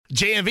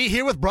JMV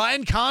here with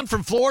Brian Kahn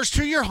from Floors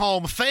to Your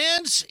Home.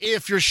 Fans,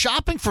 if you're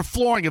shopping for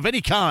flooring of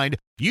any kind,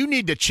 you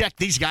need to check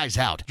these guys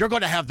out. You're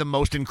going to have the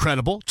most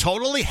incredible,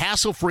 totally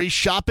hassle-free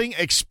shopping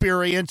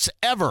experience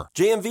ever.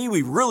 JMV,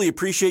 we really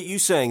appreciate you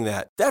saying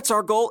that. That's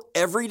our goal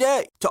every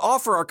day, to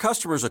offer our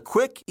customers a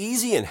quick,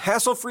 easy, and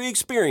hassle-free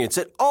experience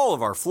at all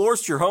of our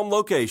Floors to Your Home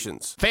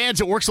locations.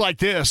 Fans, it works like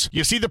this.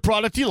 You see the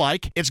product you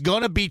like. It's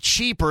going to be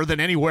cheaper than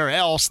anywhere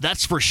else,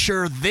 that's for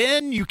sure.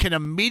 Then you can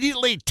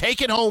immediately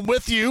take it home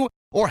with you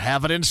or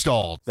have it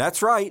installed.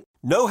 That's right.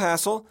 No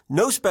hassle,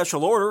 no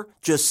special order.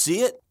 Just see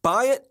it,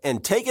 buy it,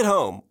 and take it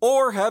home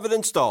or have it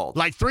installed.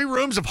 Like 3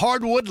 rooms of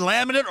hardwood,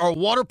 laminate, or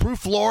waterproof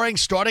flooring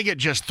starting at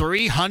just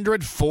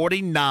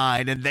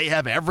 $349, and they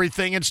have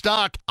everything in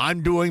stock.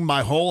 I'm doing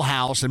my whole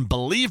house, and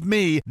believe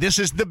me, this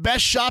is the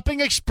best shopping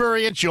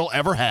experience you'll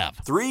ever have.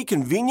 3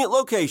 convenient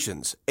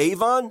locations: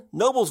 Avon,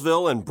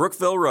 Noblesville, and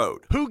Brookville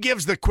Road. Who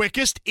gives the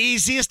quickest,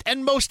 easiest,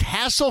 and most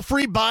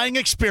hassle-free buying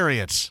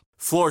experience?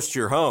 Floors to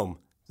Your Home.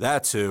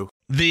 That's who.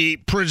 The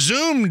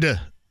presumed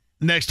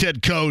next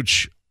head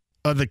coach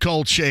of the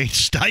Colts, Shane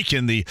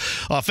Steichen, the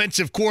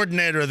offensive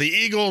coordinator of the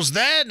Eagles.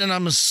 That, and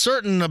I'm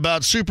certain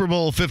about Super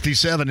Bowl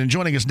 57. And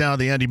joining us now,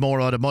 the Andy Moore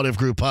Automotive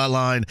Group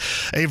hotline,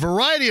 a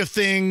variety of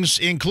things,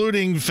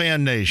 including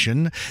Fan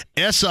Nation,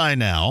 SI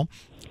Now,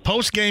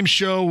 post-game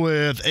show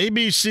with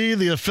ABC,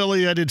 the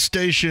affiliated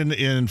station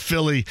in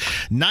Philly,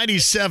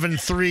 97.3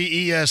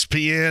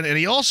 ESPN. And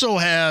he also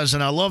has,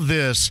 and I love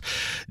this,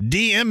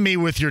 DM me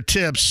with your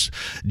tips.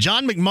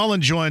 John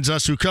McMullen joins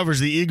us, who covers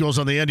the Eagles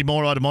on the Andy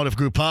Moore Automotive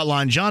Group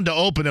hotline. John, to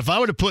open, if I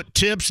were to put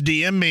tips,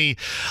 DM me,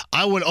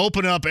 I would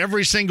open up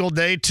every single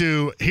day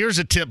to, here's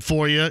a tip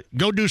for you.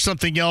 Go do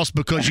something else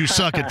because you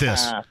suck at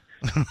this.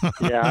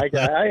 Yeah,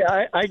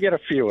 I get a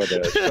few of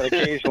those, but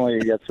occasionally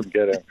you get some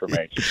good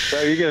information. So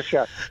you get a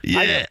shot. Yeah.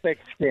 I got thick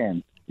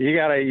skin.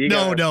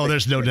 No,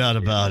 there's no doubt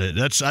about it.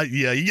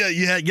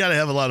 You got to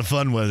have a lot of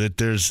fun with it.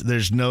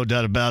 There's no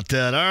doubt about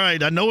that. All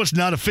right, I know it's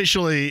not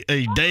officially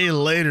a day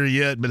later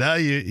yet, but how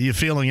you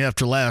feeling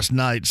after last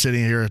night,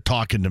 sitting here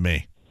talking to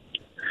me?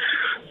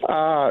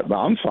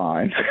 I'm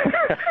fine.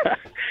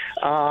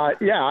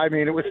 Yeah, I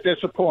mean, it was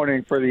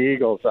disappointing for the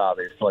Eagles,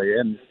 obviously,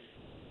 and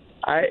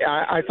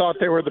I thought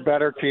they were the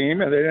better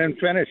team, and they didn't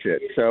finish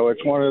it. So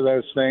it's one of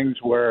those things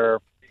where,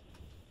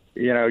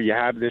 you know, you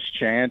have this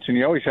chance, and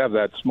you always have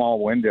that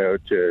small window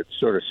to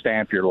sort of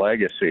stamp your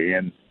legacy.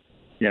 And,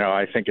 you know,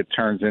 I think it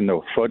turns into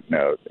a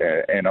footnote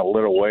in a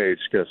little ways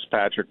because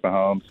Patrick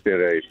Mahomes did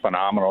a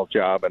phenomenal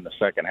job in the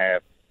second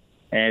half.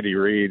 Andy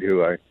Reid,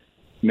 who I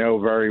know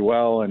very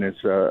well and is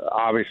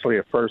obviously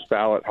a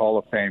first-ballot Hall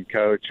of Fame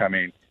coach. I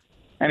mean,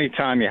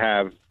 anytime you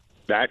have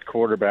that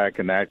quarterback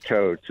and that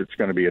coach, it's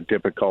going to be a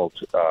difficult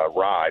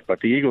ride.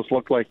 But the Eagles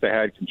looked like they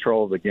had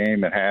control of the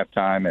game at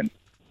halftime, and,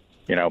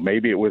 you know,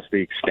 maybe it was the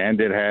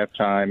extended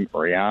halftime,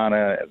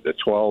 Rihanna, the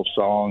 12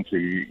 songs,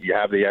 you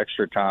have the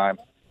extra time,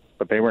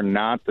 but they were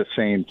not the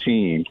same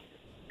team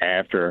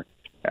after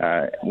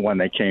when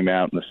they came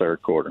out in the third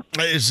quarter.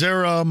 Is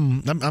there,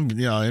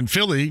 in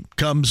Philly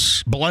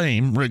comes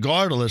blame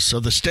regardless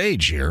of the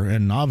stage here,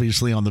 and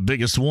obviously on the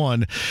biggest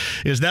one.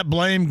 Is that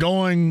blame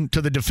going to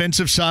the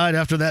defensive side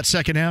after that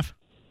second half?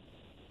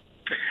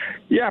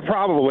 Yeah,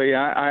 probably.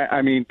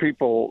 I mean,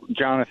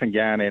 Jonathan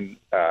Gannon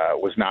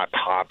was not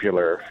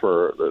popular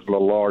for the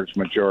large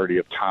majority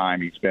of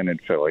time he's been in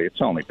Philly. It's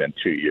only been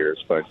 2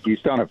 years, but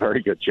he's done a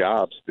very good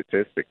job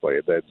statistically.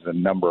 That's the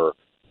number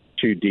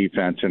 2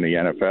 defense in the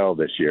NFL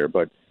this year.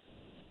 But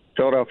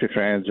Philadelphia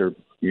fans are,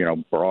 you know,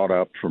 brought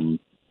up from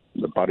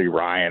the Buddy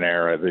Ryan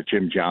era, the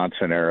Jim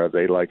Johnson era.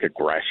 They like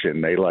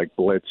aggression. They like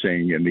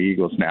blitzing. And the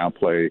Eagles now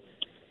play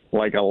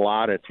like a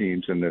lot of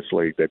teams in this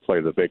league. They play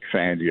the Vic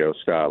Fangio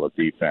style of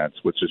defense,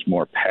 which is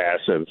more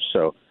passive.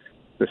 So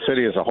the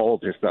city as a whole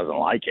just doesn't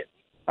like it,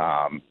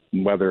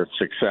 whether it's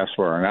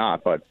successful or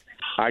not. But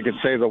I could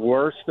say the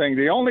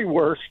only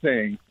worst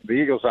thing, the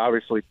Eagles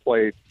obviously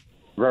played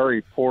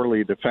very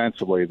poorly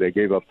defensively. They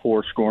gave up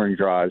 4 scoring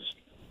drives,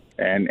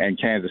 and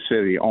Kansas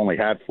City only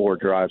had 4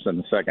 drives in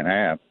the second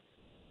half.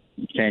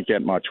 You can't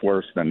get much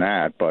worse than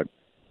that. But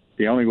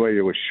the only way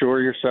to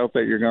assure yourself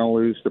that you're going to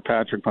lose to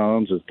Patrick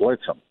Mahomes is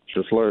blitz him.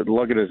 Just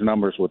look at his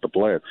numbers with the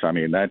blitz. I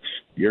mean,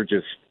 you're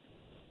just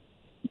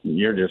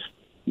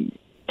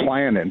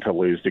planning to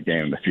lose the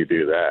game if you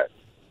do that.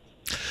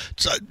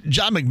 So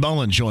John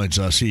McMullen joins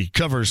us. He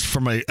covers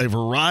from a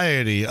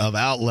variety of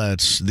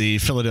outlets the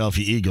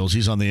Philadelphia Eagles.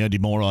 He's on the Andy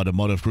Moore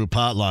Automotive Group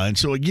hotline.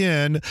 So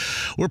again,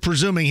 we're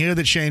presuming here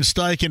that Shane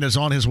Steichen is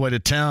on his way to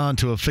town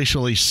to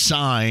officially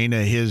sign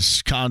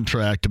his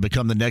contract to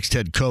become the next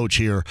head coach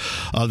here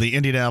of the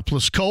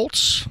Indianapolis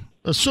Colts.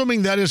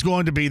 Assuming that is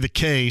going to be the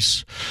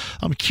case,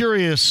 I'm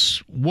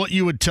curious what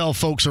you would tell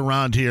folks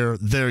around here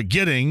they're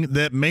getting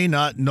that may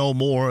not know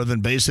more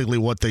than basically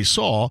what they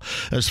saw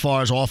as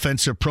far as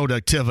offensive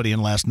productivity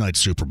in last night's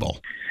Super Bowl.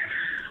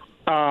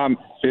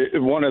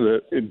 One of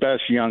the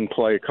best young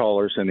play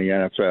callers in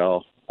the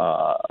NFL,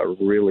 a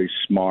really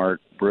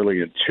smart,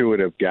 really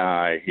intuitive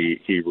guy.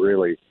 He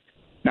really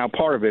Now,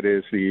 part of it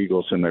is the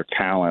Eagles and their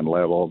talent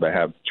level. They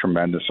have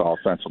tremendous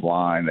offensive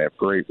line. They have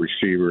great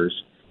receivers.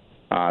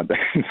 10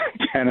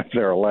 of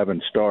their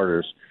 11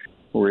 starters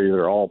were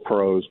either all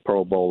pros,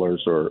 Pro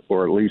Bowlers,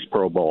 or at least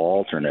Pro Bowl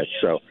alternates.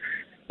 So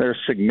there's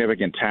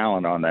significant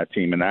talent on that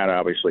team, and that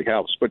obviously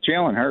helps. But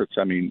Jalen Hurts,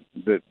 I mean,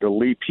 the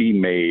leap he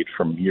made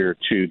from year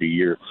 2 to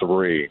year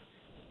 3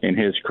 in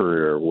his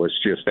career was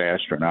just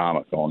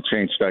astronomical. And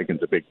Shane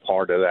Steichen's a big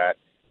part of that.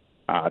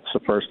 It's the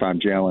first time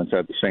Jalen's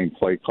had the same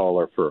play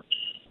caller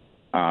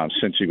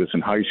since he was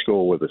in high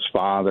school with his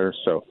father.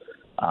 So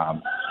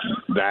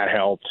that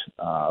helped.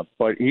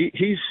 But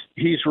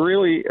he's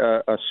really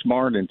a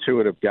smart,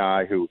 intuitive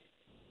guy who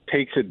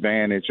takes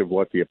advantage of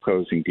what the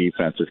opposing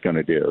defense is going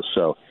to do.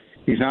 So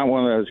he's not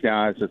one of those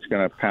guys that's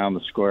going to pound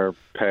the square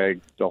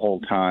peg the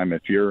whole time.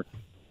 If you're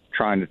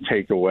trying to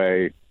take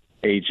away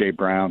A.J.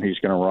 Brown, he's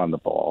going to run the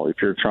ball. If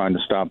you're trying to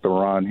stop the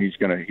run, he's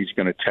going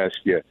to test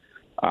you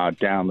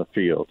down the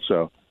field.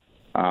 So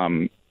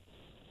I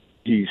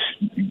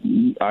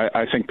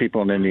think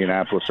people in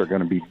Indianapolis are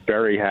going to be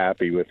very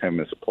happy with him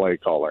as a play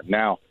caller.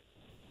 Now,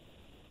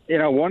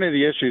 one of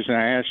the issues, and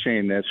I asked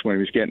Shane this when he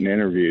was getting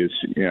interviews,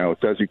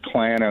 does he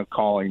plan on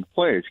calling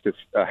plays? Because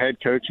a head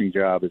coaching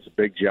job is a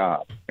big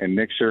job. And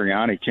Nick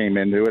Sirianni came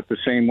into it the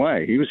same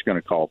way. He was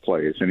going to call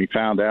plays. And he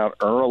found out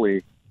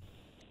early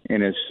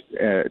in his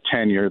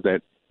tenure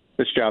that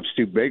this job's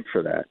too big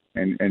for that.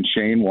 And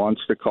Shane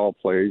wants to call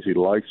plays. He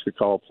likes to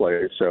call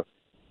plays. So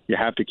you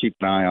have to keep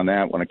an eye on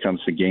that when it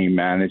comes to game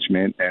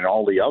management and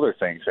all the other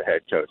things a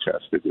head coach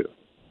has to do.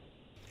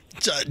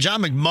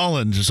 John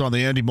McMullen is on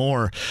the Andy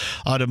Moore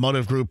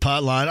Automotive Group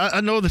hotline. I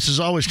know this is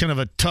always kind of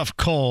a tough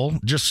call,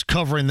 just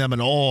covering them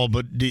and all,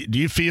 but do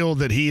you feel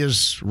that he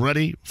is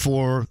ready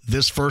for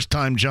this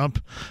first-time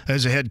jump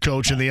as a head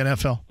coach in the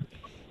NFL?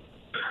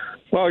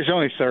 Well, he's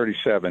only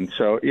 37,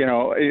 so,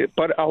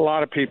 but a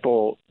lot of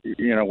people,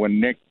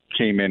 when Nick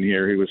came in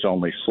here, he was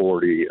only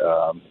 40,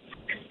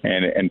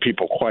 and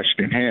people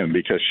questioned him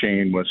because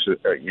Shane was,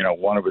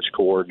 one of his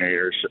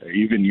coordinators.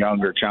 Even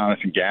younger,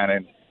 Jonathan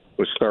Gannon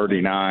was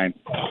 39.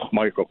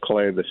 Michael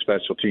Clay, the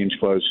special teams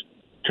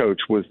coach,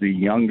 was the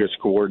youngest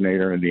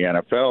coordinator in the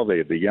NFL. They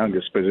had the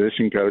youngest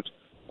position coach,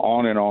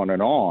 on and on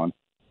and on,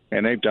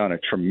 and they've done a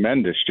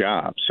tremendous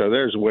job. So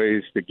there's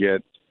ways to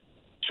get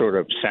sort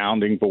of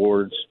sounding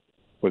boards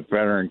with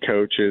veteran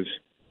coaches.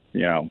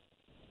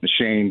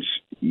 Shane's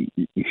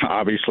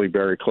obviously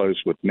very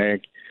close with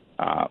Nick,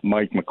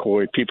 Mike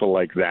McCoy, people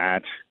like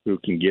that who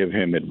can give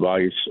him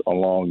advice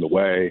along the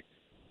way.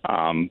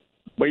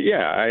 But,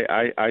 yeah,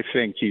 I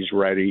think he's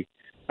ready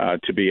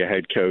to be a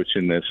head coach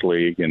in this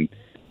league. And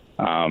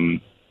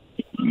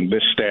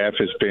this staff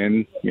has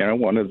been,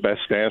 one of the best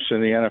staffs in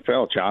the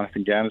NFL.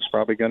 Jonathan Gannon's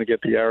probably going to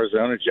get the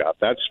Arizona job.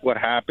 That's what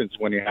happens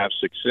when you have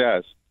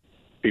success.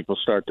 People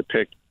start to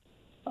pick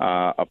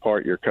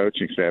apart your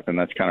coaching staff, and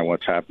that's kind of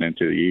what's happening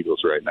to the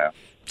Eagles right now.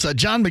 So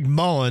John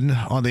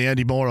McMullen on the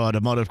Andy Moore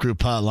Automotive Group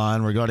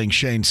hotline regarding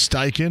Shane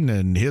Steichen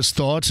and his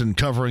thoughts and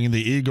covering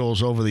the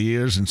Eagles over the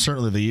years, and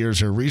certainly the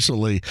years here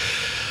recently,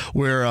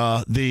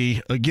 where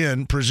the,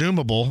 again,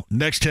 presumable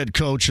next head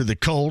coach of the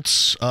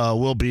Colts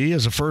will be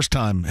as a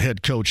first-time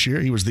head coach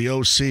here. He was the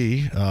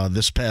OC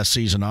this past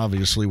season,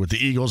 obviously, with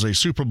the Eagles, a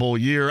Super Bowl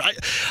year.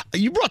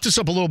 You brought this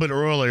up a little bit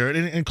earlier.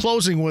 In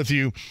closing with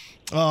you,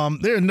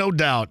 there is no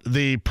doubt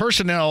the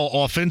personnel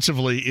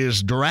offensively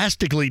is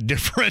drastically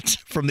different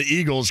from the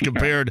Eagles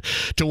compared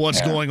to what's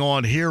going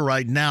on here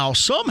right now.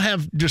 Some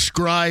have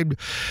described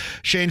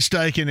Shane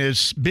Steichen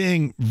as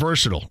being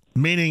versatile,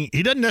 meaning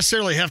he doesn't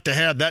necessarily have to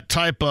have that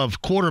type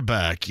of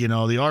quarterback, the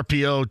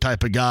RPO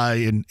type of guy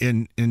in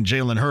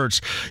Jalen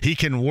Hurts. He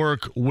can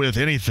work with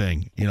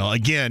anything,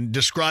 again,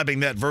 describing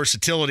that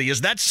versatility.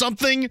 Is that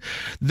something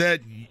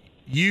that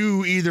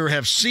you either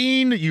have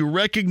seen, you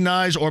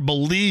recognize, or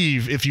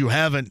believe, if you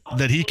haven't,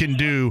 that he can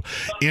do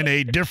in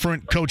a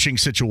different coaching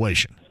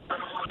situation?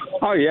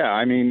 Oh, yeah.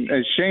 I mean,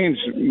 Shane's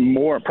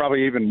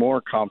probably even more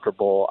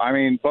comfortable. I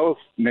mean, both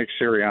Nick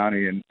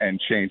Sirianni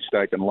and Shane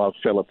Steichen love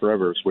Phillip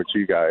Rivers, which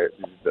you guys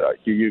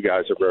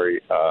are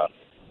very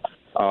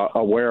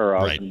aware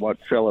of, right, and what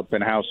Phillip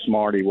and how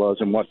smart he was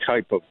and what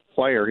type of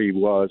player he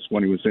was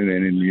when he was in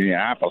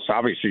Indianapolis.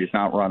 Obviously, he's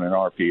not running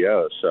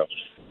RPOs, so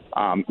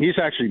he's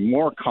actually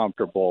more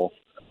comfortable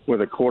with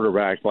a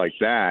quarterback like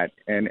that.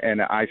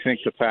 And I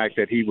think the fact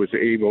that he was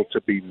able to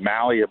be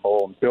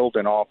malleable and build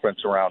an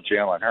offense around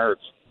Jalen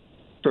Hurts,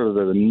 sort of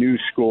the new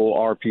school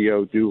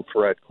RPO dual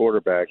threat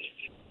quarterback,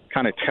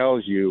 kind of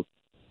tells you,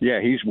 yeah,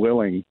 he's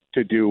willing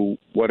to do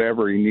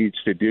whatever he needs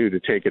to do to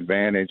take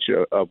advantage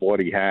of what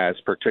he has,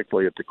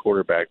 particularly at the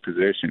quarterback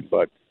position.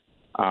 But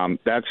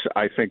that's,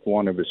 I think,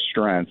 one of his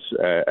strengths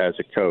as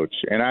a coach.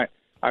 And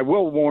I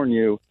will warn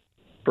you,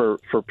 for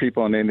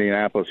people in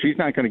Indianapolis, he's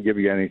not going to give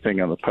you anything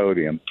on the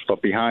podium.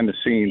 But behind the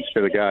scenes,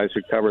 for the guys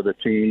who cover the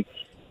team,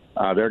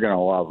 they're going to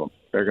love him.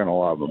 They're going to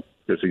love him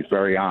because he's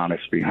very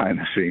honest behind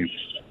the scenes.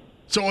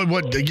 So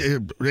what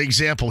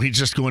example, he's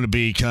just going to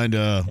be kind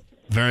of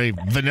very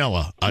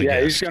vanilla, I guess.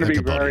 Yeah, he's going to be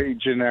very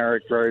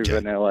generic, very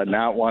vanilla,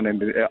 not wanting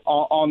to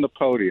on the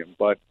podium.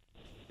 But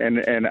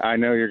and I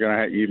know you're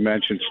going to. You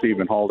mentioned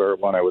Stephen Holder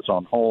when I was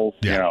on hold.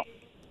 Yeah. You know,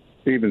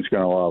 Stephen's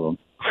going to love him.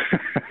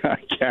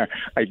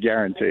 I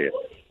guarantee it.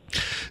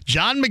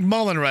 John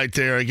McMullen right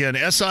there. Again,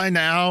 SI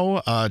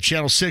Now,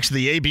 Channel 6,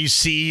 the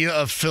ABC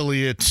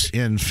affiliate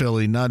in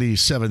Philly,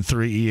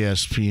 97.3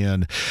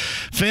 ESPN,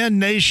 Fan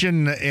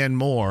Nation, and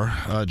more.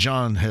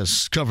 John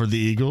has covered the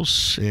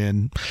Eagles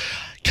and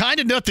kind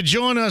enough to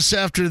join us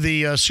after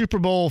the Super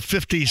Bowl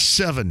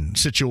 57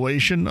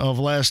 situation of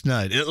last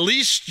night. At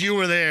least you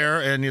were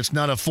there, and it's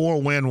not a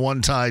 4-win,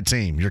 1-tie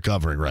team you're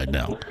covering right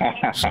now.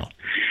 So.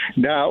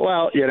 No,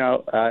 well, you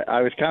know,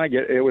 I was kind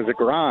of it was a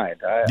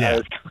grind. I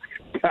was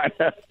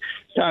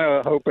kind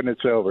of hoping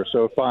it's over,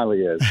 so it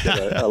finally is.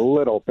 A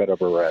little bit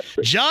of a rest.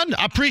 John,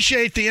 I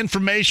appreciate the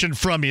information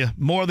from you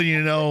more than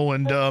you know,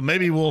 and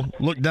maybe we'll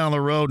look down the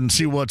road and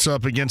see what's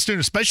up against it,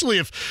 especially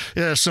if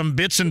some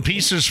bits and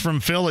pieces from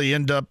Philly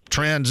end up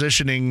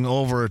transitioning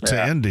over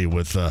to Indy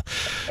with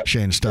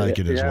Shane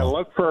Steichen as well.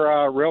 Look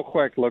for, real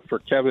quick, look for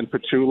Kevin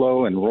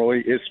Patullo and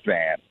Roy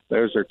Isvan.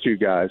 Those are two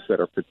guys that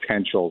are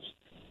potentials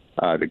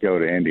to go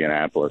to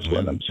Indianapolis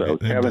with him. So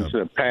Kevin's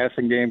the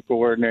passing game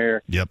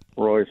coordinator. Yep.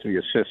 Roy's the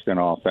assistant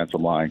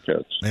offensive line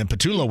coach. And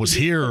Patullo was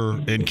here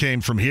and came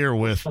from here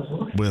with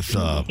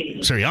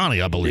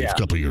Sirianni, I believe, a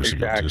couple years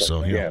ago. Too.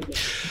 So, yeah.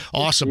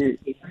 Awesome.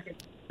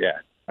 Yeah.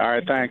 All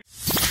right,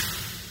 thanks.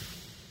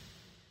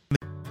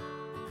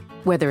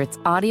 Whether it's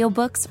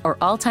audiobooks or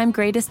all-time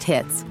greatest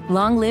hits,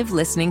 long live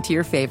listening to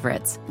your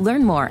favorites.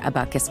 Learn more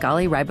about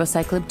Kisqali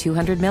Ribociclib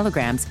 200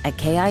 milligrams at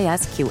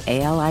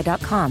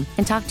KISQALI.com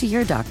and talk to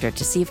your doctor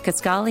to see if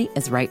Kisqali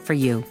is right for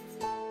you.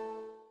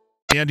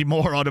 Andy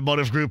Moore,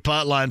 Automotive Group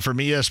Hotline from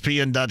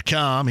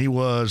ESPN.com.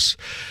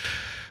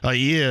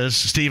 He is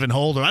Stephen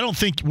Holder. I don't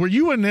think, were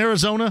you in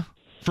Arizona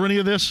for any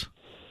of this?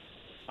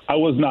 I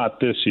was not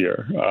this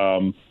year.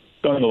 Done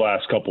the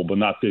last couple, but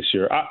not this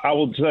year. I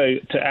would say,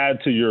 to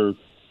add to your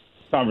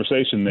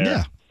conversation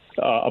there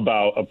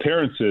about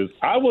appearances,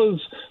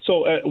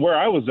 where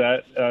I was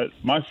at,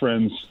 my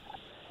friends,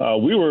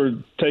 we were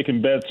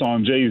taking bets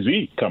on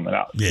Jay-Z coming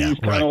out. He's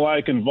kind of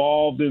like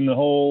involved in the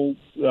whole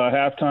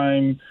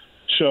halftime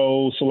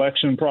show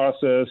selection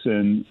process,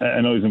 and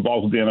I know he's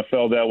involved with the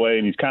NFL that way,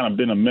 and he's kind of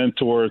been a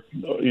mentor,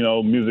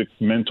 music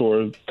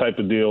mentor type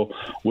of deal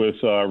with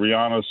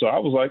Rihanna. So I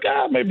was like,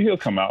 maybe he'll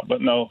come out,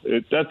 but no,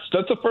 that's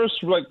the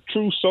first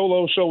true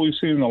solo show we've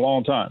seen in a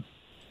long time.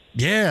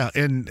 Yeah,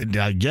 and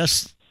I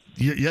guess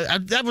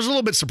that was a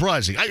little bit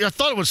surprising. I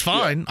thought it was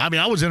fine. Yeah. I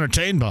mean, I was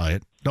entertained by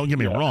it. Don't get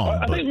me wrong.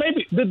 I think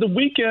maybe the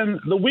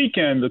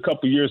weekend a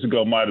couple years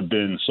ago might have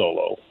been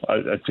solo.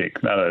 I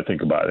think, now that I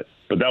think about it,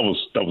 but that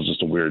was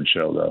just a weird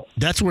show, though.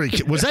 That's where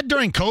was that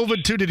during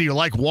COVID too? Did he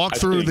walk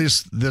through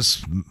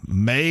this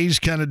maze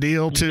kind of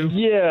deal too?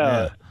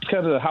 Yeah.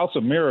 Kind of the House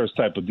of Mirrors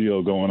type of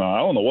deal going on. I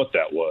don't know what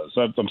that was.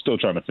 I'm still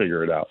trying to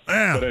figure it out.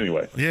 But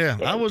anyway. Yeah,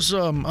 I was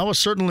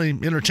certainly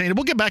entertained.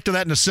 We'll get back to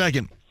that in a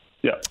second.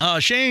 Yeah.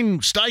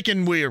 Shane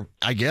Steichen, we're,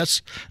 I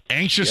guess,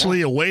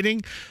 anxiously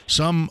awaiting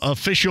some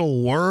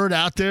official word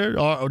out there.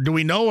 Or do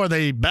we know, are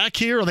they back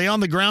here? Are they on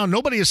the ground?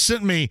 Nobody has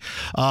sent me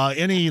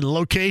any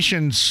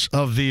locations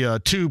of the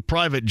two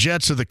private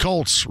jets of the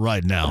Colts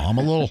right now. I'm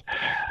a little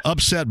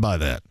upset by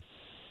that.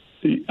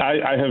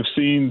 I have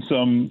seen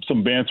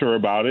some banter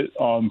about it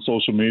on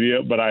social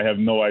media, but I have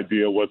no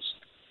idea what's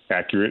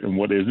accurate and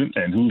what isn't,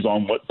 and who's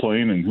on what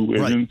plane and who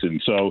isn't.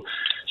 And so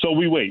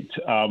we wait.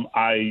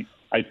 I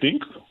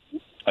think,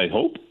 I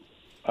hope,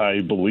 I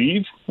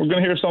believe we're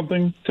going to hear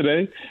something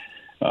today.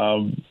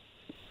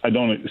 I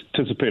don't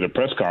anticipate a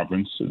press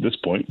conference at this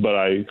point, but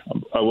I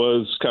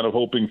was kind of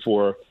hoping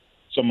for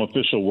some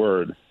official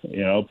word,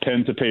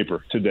 pen to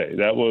paper today.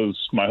 That was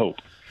my hope.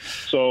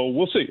 So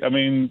we'll see. I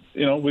mean,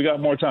 we got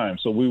more time,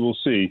 so we will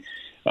see.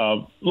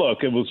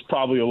 Look, it was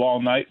probably a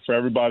long night for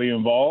everybody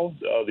involved.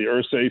 The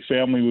Irsay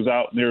family was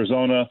out in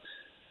Arizona.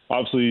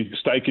 Obviously,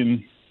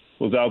 Steichen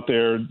was out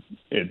there.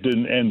 It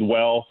didn't end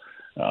well.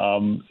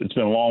 It's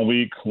been a long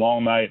week,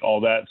 long night,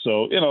 all that.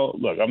 So,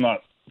 look, I'm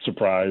not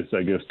surprised,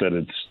 I guess, that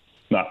it's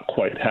not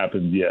quite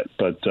happened yet.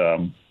 But,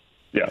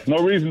 no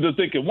reason to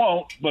think it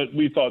won't, but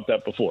we thought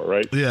that before,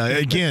 right? Yeah,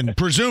 again,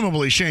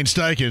 presumably Shane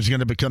Steichen is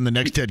going to become the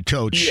next head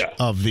coach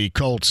of the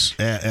Colts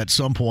at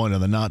some point in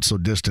the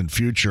not-so-distant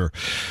future.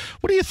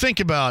 What do you think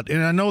about,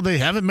 and I know they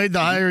haven't made the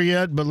hire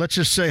yet, but let's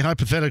just say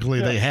hypothetically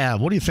they have.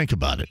 What do you think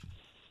about it?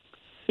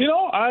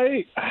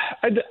 I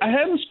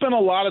hadn't spent a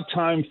lot of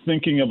time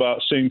thinking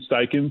about Shane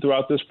Steichen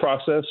throughout this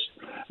process,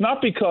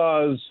 not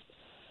because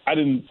I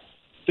didn't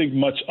think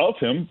much of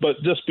him,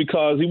 but just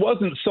because he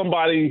wasn't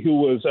somebody who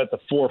was at the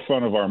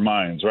forefront of our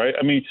minds, right?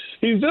 I mean,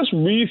 he's just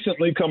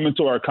recently come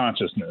into our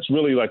consciousness,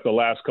 really like the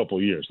last couple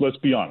of years. Let's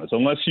be honest.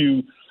 Unless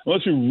you've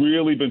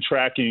really been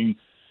tracking,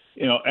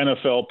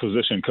 NFL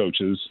position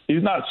coaches,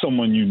 he's not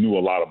someone you knew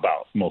a lot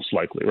about, most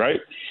likely, right?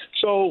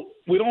 So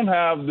we don't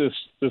have this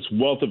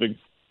wealth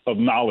of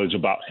knowledge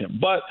about him.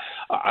 But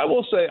I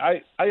will say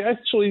I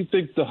actually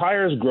think the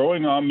hire is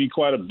growing on me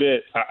quite a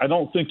bit. I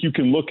don't think you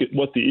can look at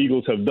what the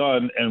Eagles have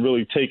done and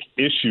really take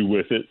issue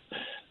with it.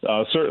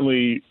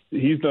 Certainly,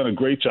 he's done a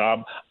great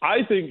job.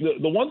 I think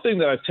the one thing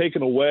that I've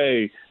taken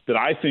away that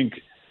I think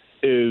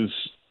is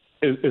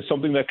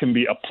something that can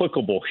be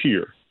applicable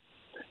here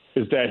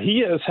is that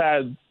he has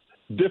had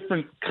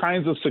different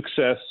kinds of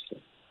success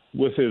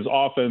with his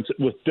offense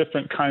with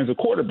different kinds of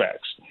quarterbacks.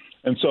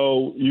 And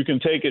so you can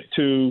take it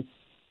to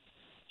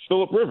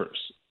Phillip Rivers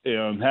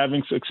and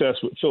having success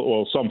with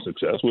some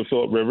success with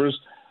Phillip Rivers,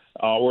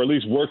 or at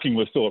least working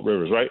with Phillip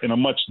Rivers, right, in a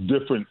much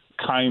different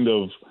kind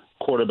of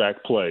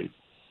quarterback play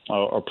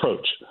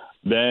approach.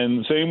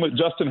 Then same with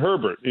Justin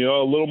Herbert, a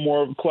little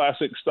more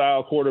classic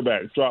style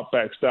quarterback, drop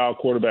back style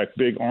quarterback,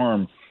 big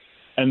arm.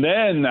 And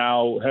then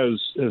now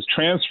has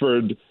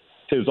transferred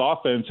his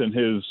offense and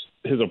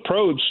his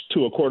approach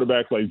to a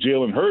quarterback like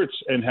Jalen Hurts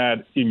and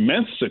had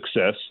immense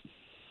success,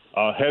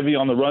 heavy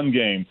on the run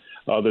game.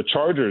 The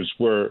Chargers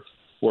were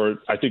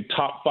I think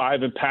top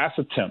 5 in pass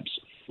attempts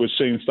with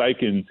Shane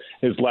Steichen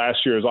his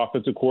last year as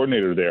offensive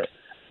coordinator there.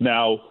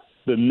 Now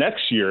the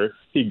next year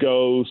he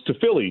goes to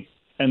Philly,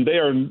 and they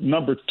are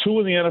number 2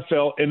 in the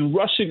NFL in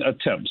rushing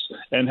attempts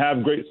and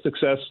have great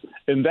success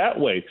in that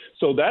way.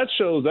 So that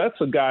shows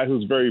that's a guy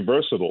who's very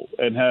versatile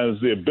and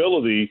has the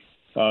ability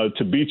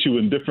to beat you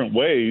in different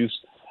ways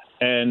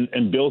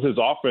and build his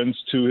offense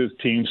to his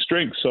team's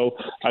strengths. So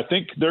I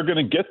think they're going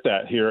to get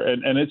that here.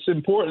 And it's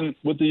important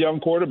with the young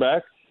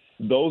quarterback.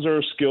 Those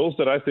are skills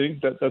that I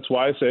think that's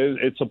why I say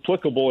it's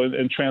applicable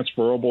and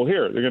transferable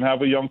here. They're going to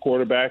have a young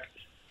quarterback.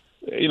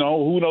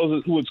 Who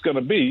knows who it's going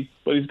to be,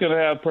 but he's going to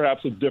have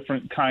perhaps a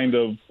different kind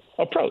of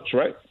approach,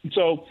 right?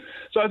 So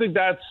I think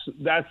that's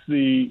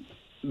the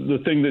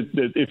thing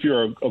that if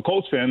you're a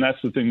Colts fan,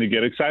 that's the thing to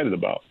get excited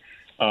about.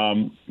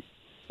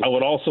 I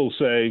would also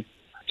say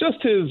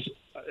just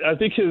I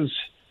think his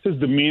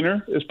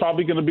demeanor is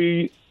probably going to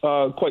be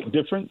quite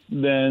different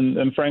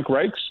than Frank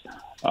Reich's.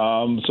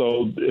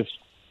 So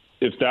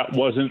if that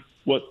wasn't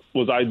what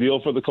was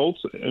ideal for the Colts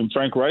and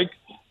Frank Reich,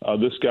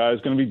 this guy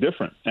is going to be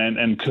different.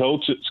 And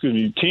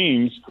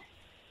teams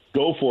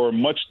go for a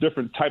much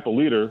different type of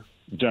leader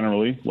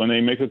generally when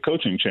they make a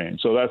coaching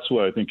change. So that's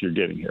what I think you're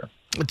getting here.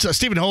 It's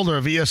Stephen Holder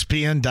of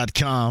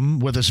ESPN.com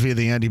with us via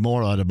the Andy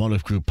Moore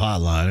Automotive Group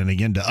hotline. And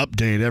again, to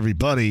update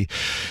everybody,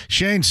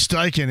 Shane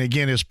Steichen,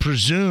 again, is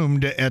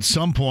presumed at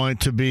some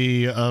point to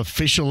be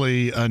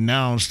officially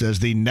announced as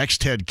the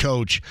next head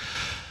coach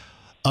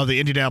of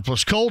the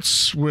Indianapolis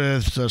Colts,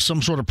 with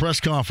some sort of press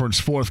conference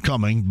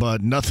forthcoming,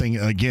 but nothing,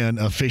 again,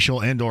 official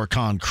and or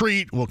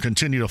concrete. We'll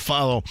continue to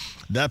follow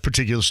that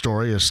particular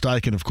story, as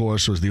Steichen, of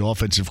course, was the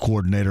offensive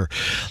coordinator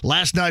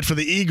last night for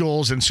the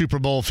Eagles in Super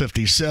Bowl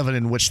 57,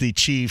 in which the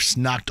Chiefs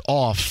knocked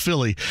off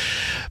Philly.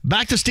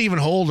 Back to Stephen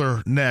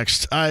Holder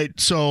next.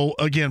 So,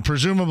 again,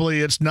 presumably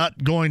it's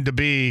not going to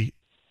be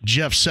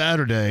Jeff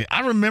Saturday.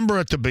 I remember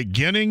at the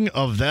beginning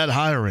of that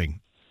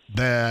hiring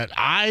that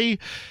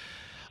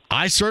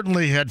I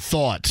certainly had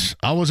thought,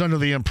 I was under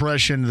the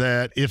impression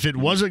that if it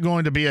wasn't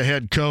going to be a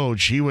head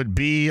coach, he would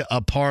be a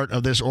part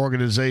of this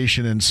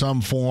organization in some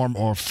form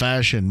or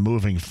fashion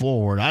moving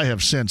forward. I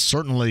have since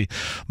certainly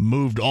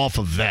moved off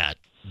of that.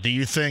 Do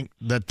you think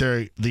that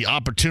the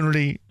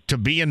opportunity to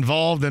be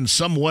involved in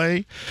some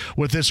way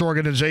with this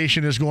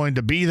organization is going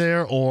to be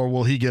there, or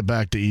will he get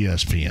back to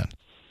ESPN?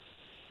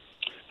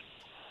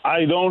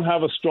 I don't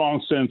have a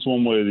strong sense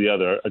one way or the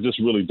other. I just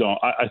really don't.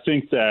 I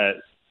think that,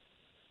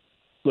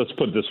 let's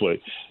put it this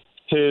way,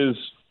 his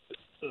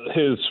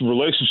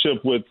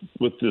relationship with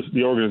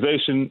the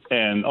organization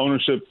and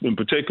ownership in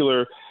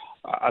particular,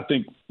 I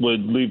think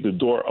would leave the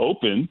door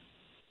open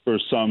for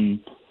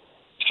some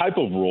type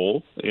of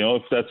role.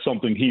 If that's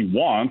something he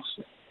wants,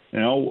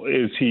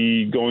 is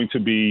he going to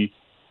be,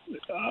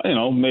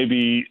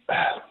 maybe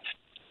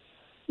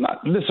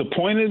not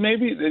disappointed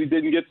maybe that he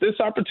didn't get this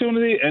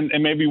opportunity and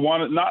maybe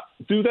want to not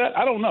do that?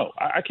 I don't know.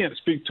 I can't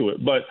speak to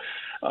it. But,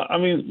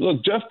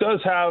 look, Jeff does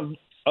have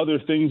other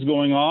things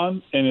going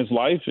on in his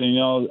life. And,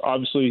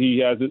 obviously he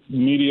has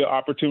media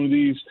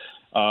opportunities.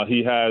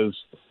 He has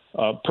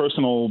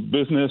personal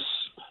business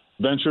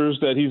ventures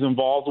that he's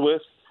involved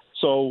with.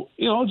 So,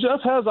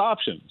 Jeff has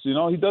options. He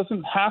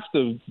doesn't have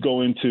to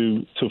go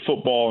into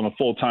football on a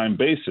full-time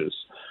basis.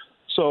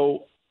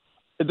 So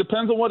it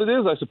depends on what it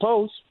is, I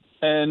suppose,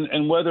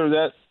 and whether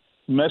that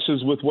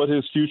meshes with what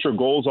his future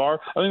goals are.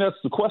 I think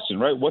that's the question,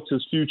 right? What's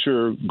his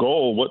future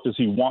goal? What does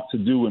he want to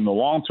do in the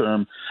long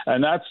term?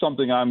 And that's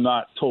something I'm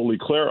not totally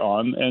clear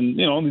on. And,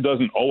 he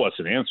doesn't owe us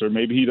an answer.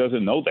 Maybe he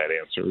doesn't know that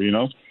answer,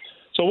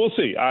 So we'll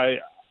see.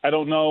 I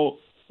don't know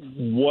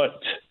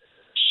what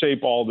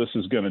shape all this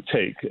is going to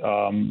take.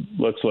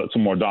 Let's let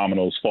some more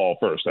dominoes fall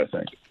first, I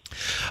think.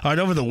 All right,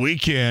 over the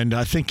weekend,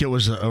 I think it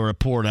was a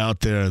report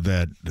out there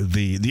that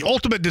the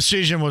ultimate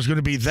decision was going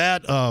to be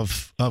that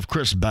of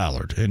Chris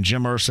Ballard, and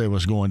Jim Irsay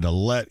was going to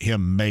let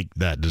him make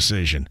that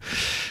decision.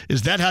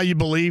 Is that how you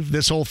believe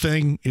this whole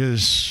thing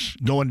is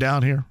going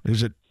down here?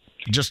 Is it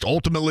just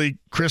ultimately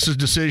Chris's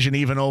decision,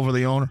 even over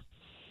the owner?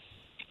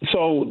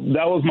 So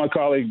that was my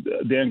colleague,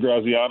 Dan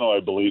Graziano, I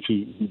believe,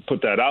 who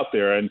put that out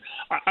there. And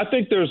I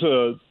think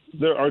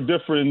there are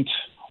different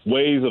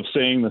ways of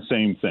saying the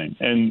same thing.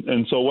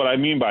 And so what I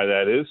mean by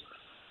that is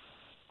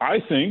I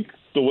think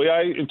the way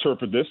I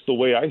interpret this, the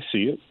way I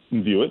see it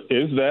and view it,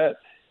 is that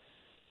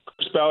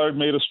Chris Ballard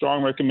made a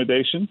strong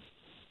recommendation,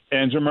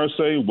 and Jim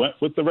Irsay went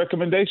with the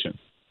recommendation.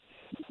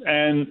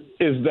 And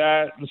is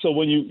that so?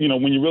 When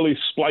you really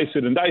splice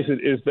it and dice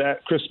it, is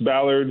that Chris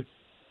Ballard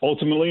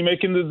ultimately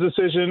making the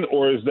decision,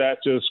 or is that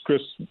just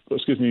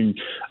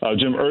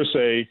Jim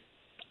Irsay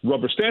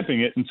rubber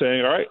stamping it and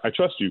saying, "All right, I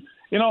trust you"?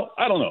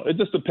 I don't know. It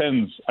just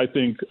depends, I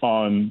think,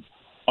 on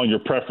your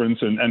preference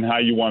and how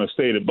you want to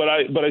state it. But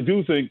I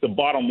do think the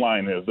bottom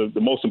line is the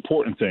most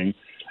important thing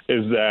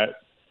is that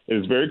it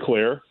is very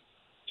clear,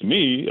 to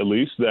me at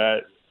least,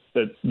 that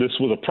this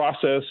was a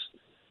process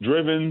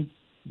driven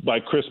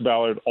by Chris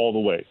Ballard all the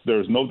way.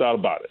 There's no doubt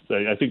about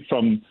it. I think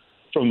from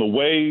the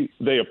way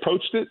they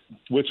approached it,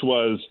 which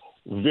was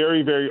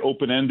very, very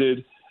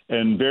open-ended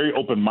and very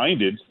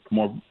open-minded,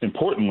 more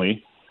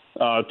importantly,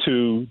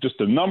 to just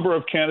a number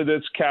of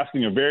candidates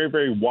casting a very,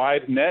 very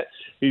wide net.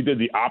 He did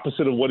the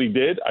opposite of what he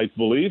did, I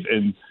believe,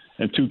 in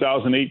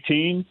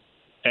 2018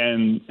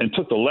 and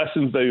took the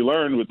lessons that he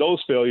learned with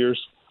those failures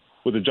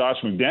with the Josh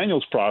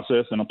McDaniels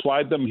process and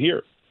applied them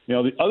here.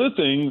 The other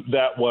thing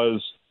that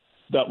was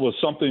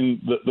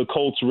something that the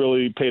Colts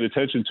really paid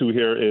attention to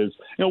here is,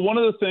 one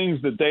of the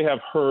things that they have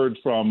heard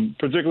from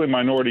particularly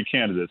minority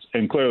candidates,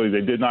 and clearly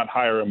they did not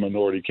hire a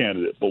minority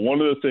candidate, but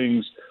one of the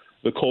things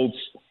the Colts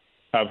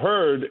have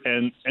heard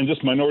and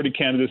just minority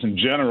candidates in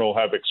general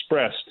have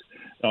expressed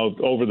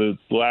over the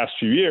last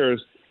few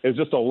years is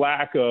just a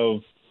lack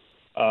of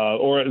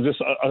or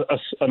just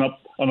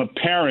an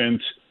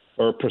apparent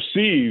or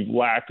perceived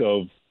lack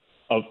of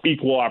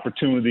equal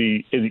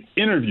opportunity in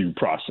the interview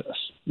process.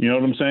 You know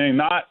what I'm saying?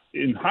 Not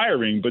in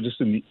hiring, but just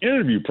in the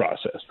interview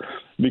process.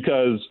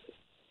 Because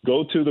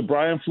go to the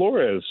Brian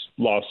Flores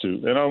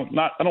lawsuit, and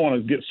I don't want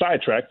to get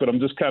sidetracked, but I'm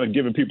just kind of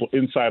giving people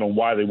insight on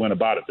why they went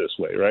about it this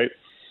way, right?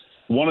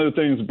 One of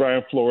the things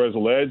Brian Flores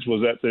alleged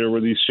was that there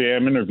were these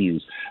sham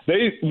interviews.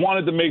 They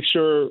wanted to make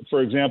sure,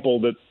 for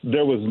example, that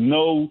there was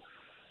no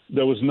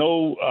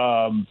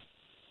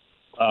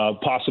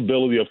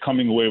possibility of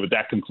coming away with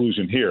that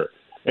conclusion here.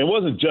 It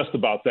wasn't just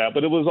about that,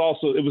 but it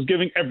was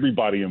giving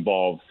everybody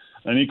involved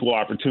an equal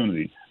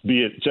opportunity,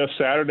 be it Jeff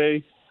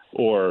Saturday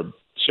or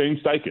Shane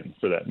Steichen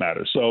for that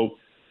matter. So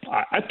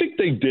I think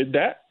they did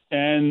that,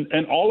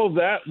 and all of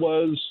that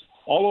was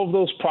all of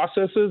those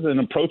processes and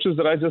approaches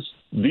that I just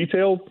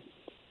detailed.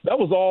 That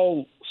was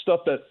all stuff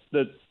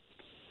that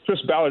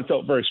Chris Ballard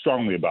felt very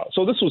strongly about.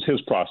 So this was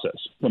his process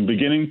from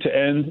beginning to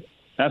end.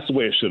 That's the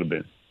way it should have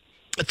been.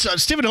 It's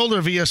Stephen Holder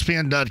of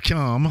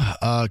ESPN.com.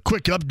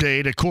 Quick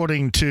update.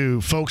 According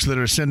to folks that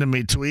are sending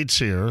me tweets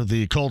here,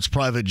 the Colts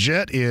private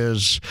jet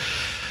is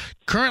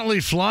currently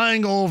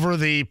flying over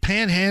the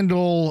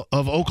panhandle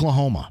of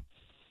Oklahoma.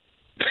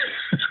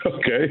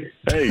 Okay.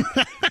 Hey,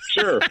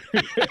 sure.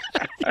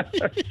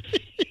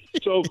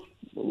 So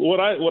what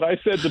I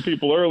said to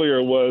people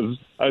earlier was,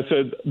 I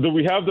said, do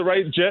we have the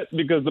right jet?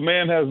 Because the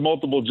man has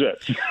multiple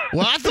jets.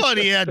 Well, I thought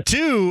he had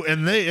two,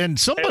 and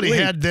somebody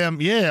had them.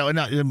 Yeah,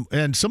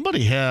 and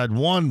somebody had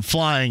one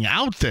flying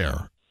out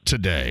there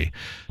today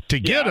to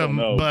get him.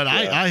 But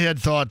I had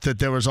thought that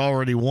there was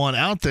already one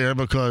out there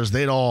because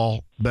they'd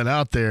all been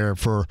out there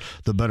for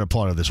the better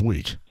part of this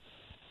week.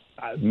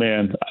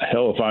 Man,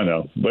 hell if I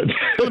know. But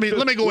let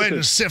me go ahead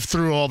and sift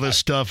through all this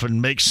stuff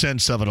and make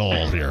sense of it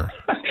all here.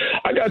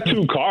 I got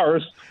two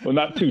cars, well,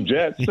 not two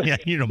jets. Yeah,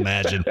 you can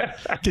imagine.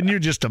 Can you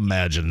just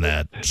imagine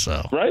that?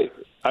 So right?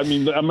 I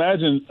mean,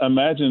 imagine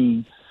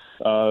having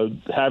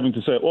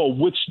to say, "Oh,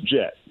 which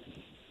jet?"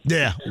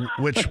 Yeah,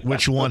 which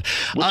one?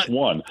 Which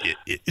one?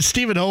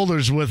 Stephen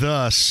Holder's with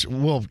us.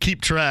 We'll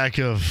keep track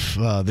of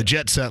the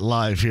Jet Set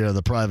Live here,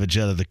 the private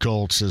jet of the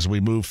Colts, as we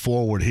move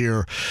forward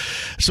here.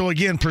 So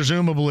again,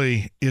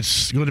 presumably,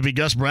 it's going to be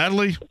Gus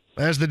Bradley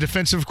as the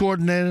defensive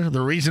coordinator.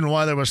 The reason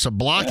why there was some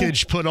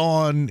blockage put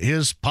on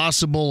his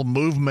possible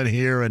movement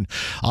here, and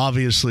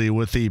obviously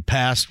with the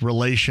past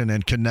relation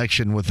and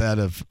connection with that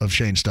of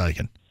Shane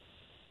Steichen.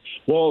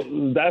 Well,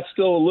 that's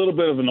still a little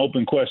bit of an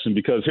open question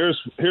because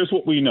here's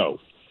what we know.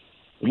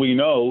 We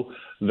know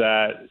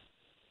that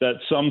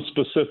some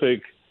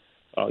specific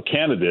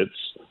candidates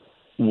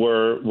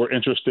were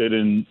interested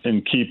in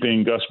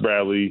keeping Gus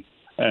Bradley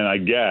and I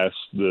guess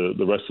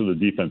the rest of the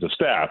defensive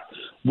staff.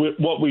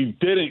 What we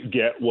didn't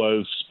get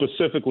was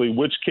specifically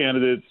which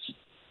candidates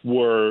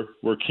were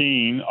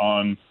keen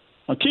on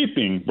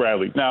keeping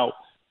Bradley. Now,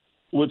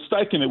 with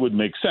Steichen, it would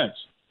make sense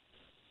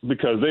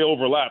because they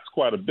overlapped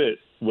quite a bit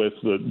with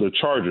the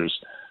Chargers.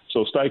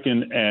 So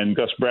Steichen and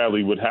Gus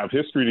Bradley would have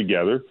history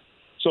together.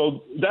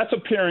 So that's a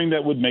pairing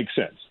that would make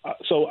sense.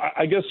 So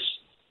I guess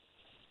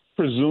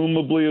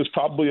presumably is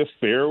probably a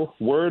fair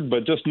word,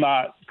 but just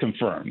not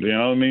confirmed. You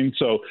know what I mean?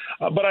 So,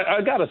 but I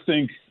got to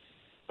think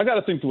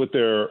with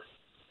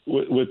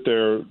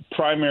their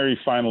primary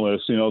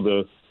finalists, you know,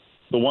 the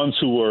ones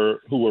who were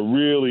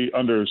really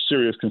under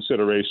serious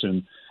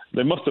consideration,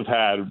 they must have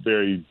had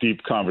very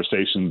deep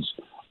conversations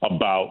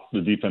about the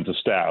defensive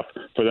staff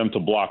for them to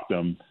block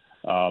them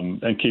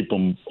and keep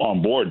them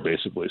on board,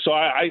 basically. So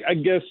I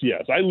guess,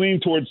 yes, I lean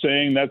towards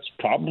saying that's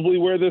probably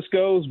where this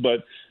goes,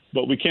 but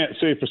we can't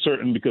say for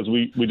certain because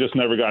we just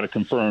never got to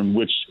confirm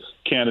which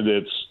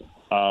candidates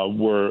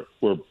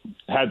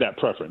had that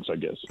preference, I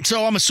guess.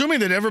 So I'm assuming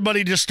that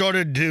everybody just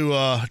started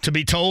to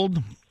be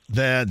told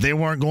that they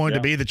weren't going to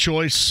be the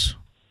choice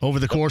over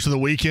the course of the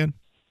weekend?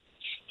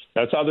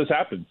 That's how this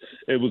happened.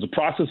 It was a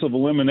process of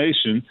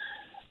elimination.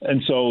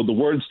 And so the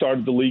word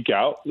started to leak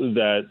out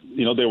that,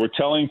 they were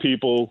telling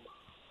people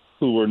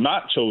who were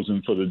not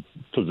chosen for the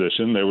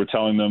position, they were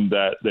telling them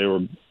that they were,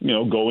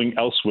 going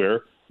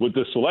elsewhere with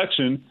this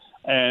selection.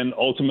 And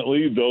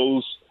ultimately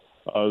those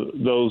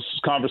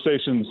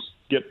conversations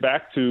get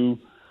back to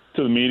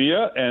the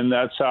media, and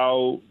that's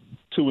how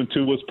 2 and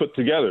 2 was put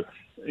together.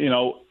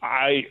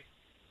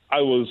 I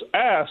was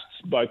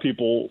asked by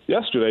people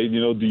yesterday,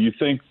 do you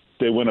think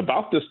they went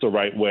about this the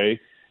right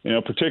way?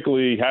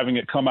 Particularly having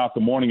it come out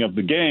the morning of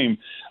the game.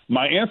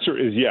 My answer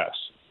is yes,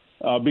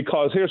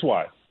 because here's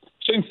why.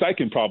 Shane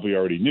Steichen probably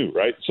already knew,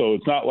 right? So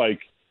it's not like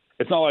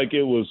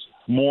it was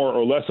more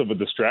or less of a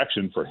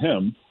distraction for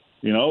him.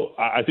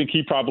 I think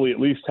he probably at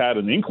least had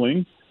an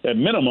inkling, at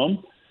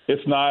minimum, if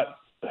not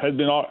had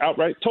been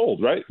outright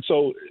told, right?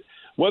 So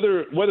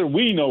whether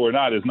we know or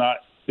not is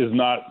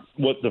not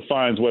what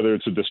defines whether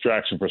it's a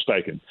distraction for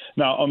Steichen.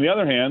 Now, on the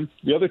other hand,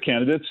 the other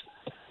candidates,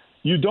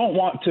 you don't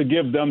want to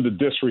give them the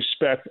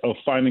disrespect of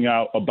finding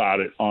out about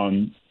it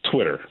on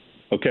Twitter,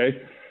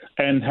 okay?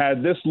 And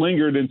had this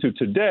lingered into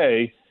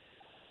today,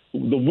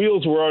 the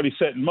wheels were already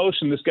set in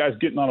motion. This guy's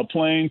getting on a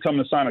plane,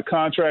 coming to sign a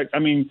contract. I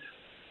mean,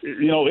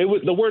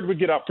 the word would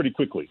get out pretty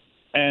quickly.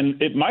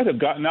 And it might have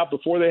gotten out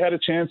before they had a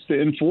chance to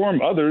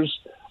inform others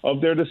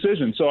of their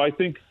decision. So I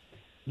think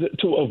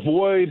to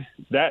avoid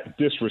that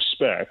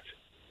disrespect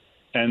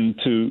and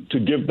to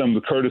give them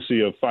the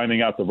courtesy of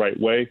finding out the right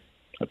way,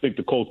 I think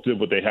the Colts did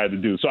what they had to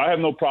do. So I have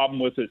no problem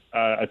with it.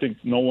 I think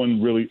no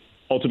one really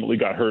ultimately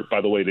got hurt by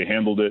the way they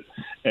handled it.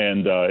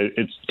 And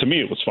to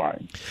me, it was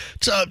fine.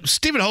 So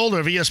Stephen Holder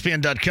of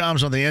ESPN.com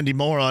is on the Andy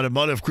Moore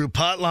Automotive Group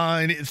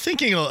hotline.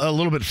 Thinking a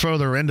little bit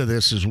further into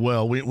this as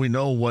well, we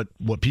know what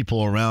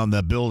people around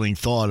that building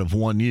thought of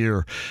 1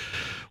 year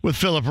with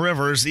Phillip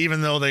Rivers,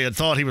 even though they had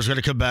thought he was going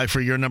to come back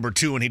for year number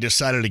 2, and he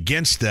decided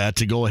against that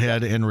to go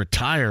ahead and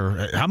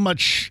retire. How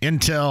much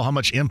intel, how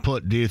much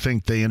input do you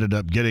think they ended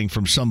up getting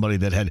from somebody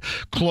that had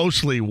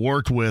closely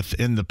worked with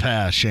in the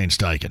past, Shane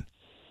Steichen?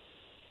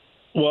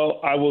 Well,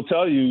 I will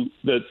tell you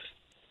that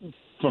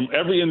from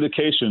every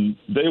indication,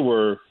 they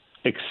were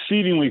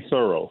exceedingly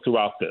thorough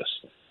throughout this.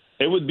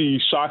 It would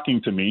be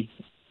shocking to me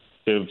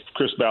if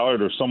Chris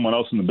Ballard or someone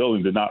else in the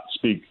building did not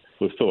speak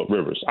with Phillip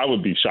Rivers. I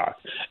would be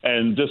shocked.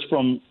 And just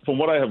from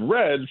what I have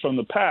read from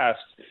the past,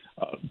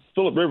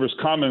 Phillip Rivers'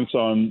 comments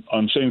on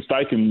Shane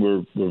Steichen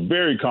were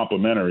very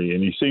complimentary,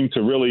 and he seemed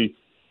to really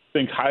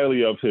think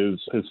highly of his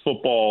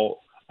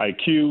football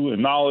IQ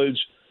and knowledge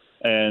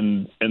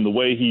and the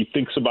way he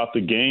thinks about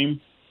the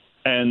game.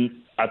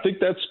 And I think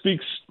that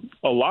speaks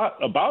a lot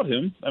about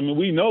him. I mean,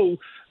 we know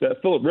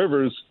that Phillip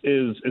Rivers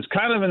is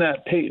kind of in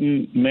that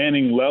Peyton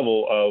Manning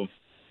level of,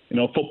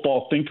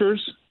 football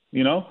thinkers,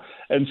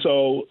 And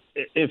so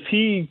if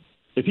he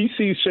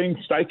sees Shane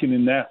Steichen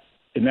in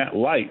that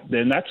light,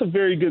 then that's a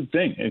very good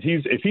thing. If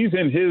he's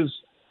in his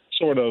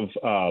sort of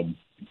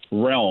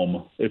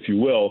realm, if you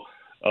will,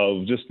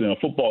 of just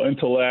football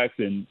intellect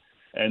and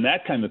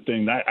that kind of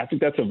thing, I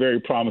think that's a very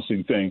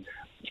promising thing.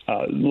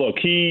 Look,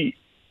 he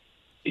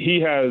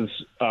has,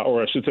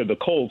 or I should say, the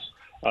Colts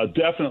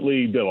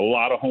definitely did a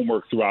lot of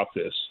homework throughout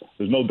this.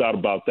 There's no doubt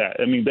about that.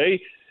 I mean,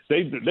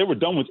 they were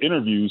done with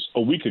interviews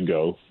a week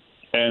ago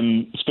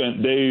and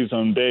spent days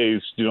on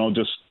days,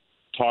 just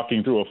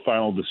talking through a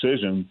final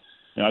decision.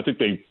 And I think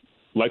they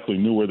likely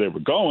knew where they were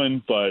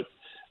going, but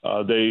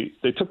they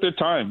took their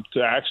time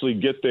to actually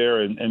get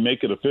there and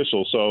make it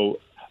official. So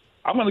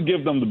I'm going to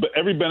give them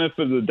every benefit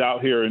of the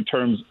doubt here in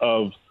terms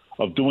of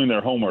doing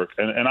their homework.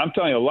 And I'm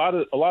telling you, a lot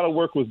of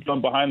work was done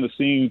behind the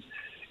scenes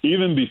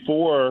even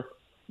before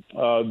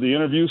the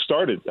interview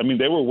started. I mean,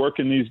 they were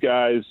working these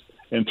guys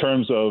in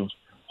terms of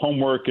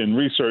homework and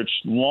research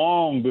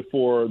long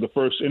before the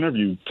first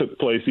interview took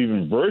place,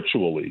 even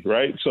virtually,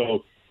 right?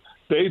 So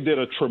they did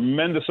a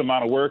tremendous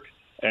amount of work,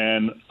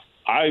 and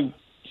I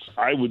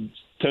would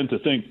tend to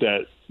think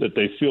that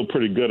they feel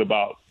pretty good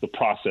about the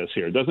process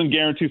here. It doesn't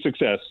guarantee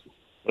success,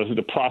 but I think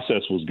the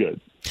process was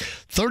good.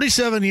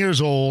 37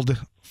 years old,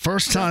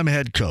 first-time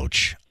head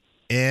coach.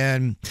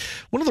 And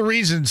one of the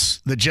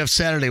reasons that Jeff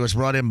Saturday was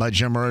brought in by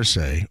Jim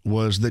Irsay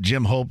was that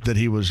Jim hoped that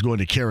he was going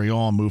to carry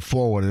on, move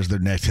forward as their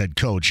next head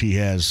coach. He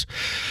has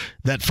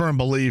that firm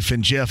belief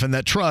in Jeff and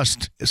that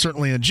trust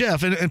certainly in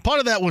Jeff. And part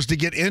of that was to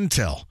get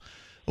intel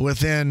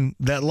within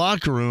that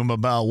locker room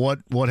about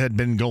what had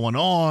been going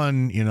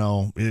on,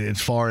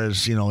 as far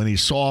as, any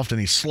soft,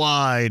 any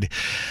slide,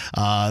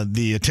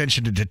 the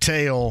attention to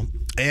detail.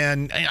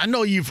 And I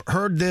know you've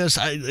heard this,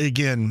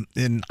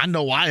 and I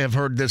know I have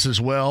heard this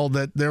as well,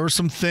 that there were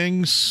some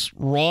things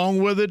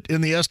wrong with it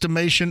in the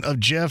estimation of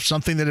Jeff,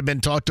 something that had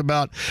been talked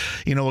about,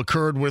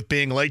 occurred with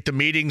being late to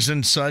meetings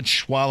and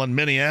such while in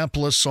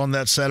Minneapolis on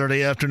that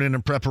Saturday afternoon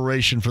in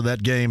preparation for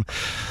that game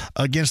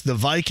against the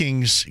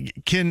Vikings.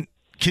 Can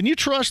you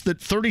trust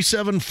that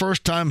 37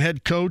 first-time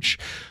head coach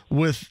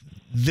with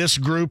this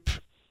group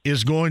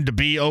is going to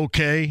be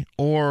okay?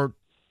 Or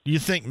you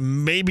think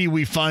maybe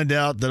we find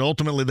out that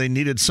ultimately they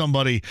needed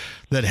somebody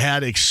that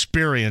had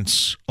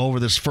experience over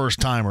this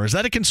first-timer? Is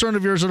that a concern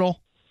of yours at all?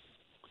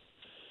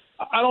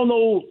 I don't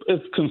know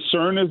if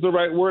concern is the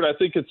right word. I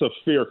think it's a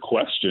fair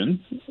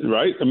question,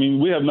 right? I mean,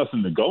 we have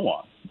nothing to go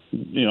on.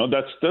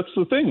 That's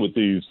the thing with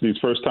these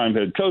first-time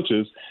head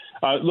coaches.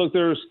 Look,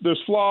 there's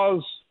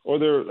flaws. Or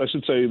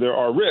there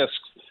are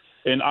risks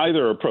in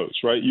either approach,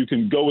 right? You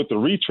can go with the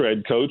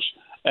retread coach,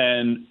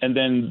 and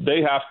then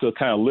they have to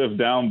kind of live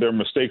down their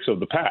mistakes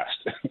of the past,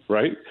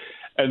 right?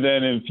 And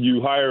then if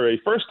you hire a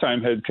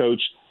first-time head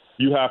coach,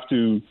 you have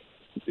to,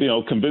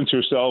 convince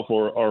yourself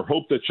or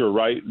hope that you're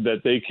right,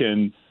 that they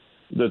can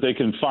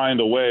find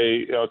a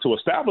way to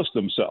establish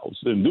themselves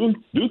and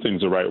do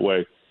things the right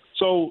way.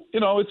 So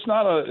it's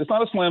not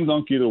a slam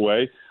dunk either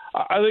way.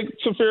 I think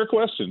it's a fair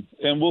question,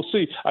 and we'll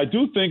see. I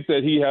do think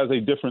that he has a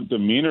different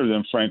demeanor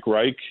than Frank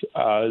Reich.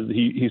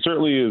 He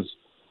certainly is.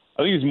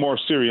 I think he's more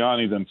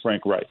Sirianni than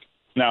Frank Reich.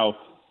 Now,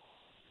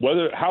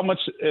 how much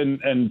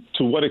and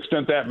to what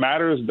extent that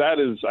matters, that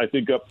is, I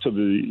think, up to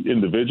the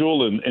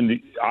individual and in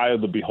the eye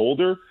of the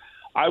beholder.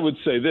 I would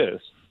say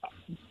this: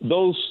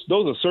 those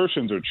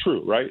assertions are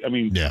true, right? I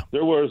mean, yeah.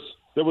 There was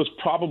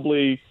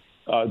probably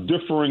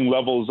differing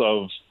levels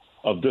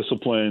of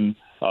discipline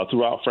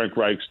throughout Frank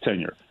Reich's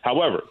tenure.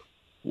 However,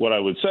 what I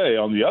would say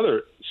on the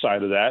other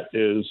side of that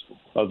is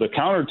the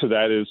counter to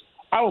that is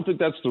I don't think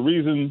that's the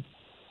reason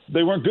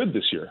they weren't good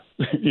this year.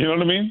 You know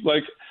what I mean?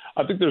 Like,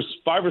 I think there's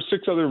 5 or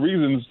 6 other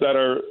reasons that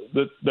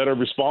are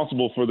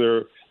responsible for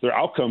their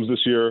outcomes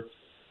this year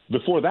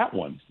before that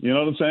one. You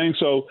know what I'm saying?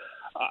 So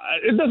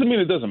it doesn't mean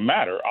it doesn't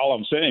matter. All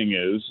I'm saying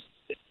is,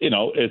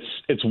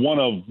 it's one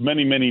of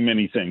many, many,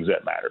 many things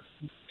that matter.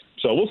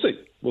 So we'll see.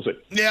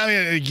 Yeah, I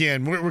mean,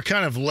 again, we're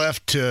kind of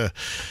left to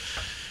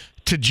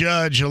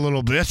judge a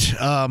little bit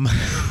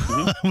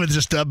with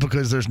this stuff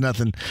because there's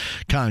nothing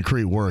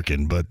concrete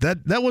working. But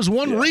that was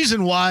one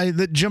reason why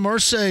that Jim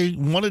Irsay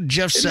wanted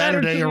Jeff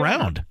Saturday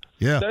around.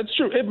 Yeah, that's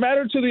true. It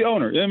mattered to the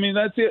owner. I mean,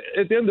 that's it.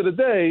 At the end of the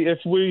day, if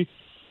we,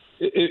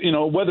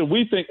 whether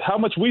we think how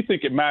much we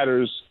think it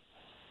matters,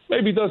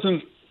 maybe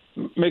doesn't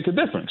make a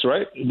difference,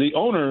 right? The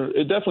owner,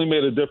 it definitely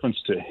made a difference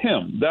to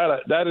him.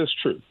 That is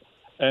true.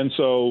 And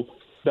so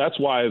that's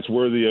why it's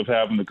worthy of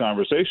having the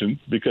conversation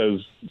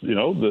because,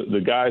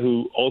 the guy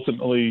who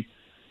ultimately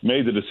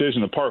made the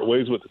decision to part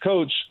ways with the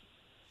coach,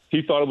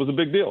 he thought it was a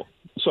big deal.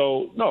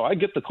 So, no, I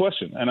get the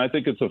question, and I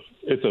think it's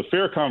a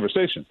fair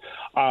conversation.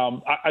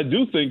 I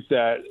do think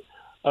that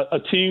a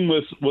team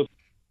with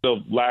the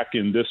lack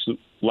in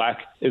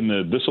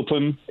the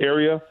discipline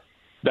area,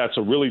 that's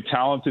a really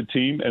talented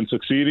team and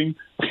succeeding,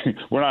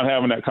 we're not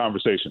having that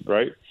conversation,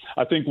 right?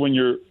 I think when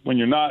you're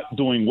not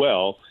doing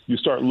well, you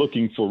start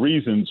looking for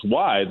reasons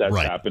why that's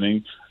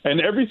happening,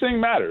 and everything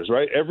matters,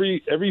 right?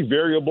 Every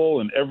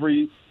variable and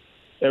every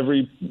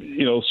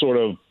sort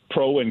of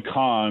pro and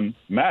con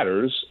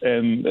matters,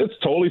 and it's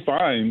totally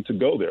fine to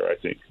go there, I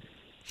think.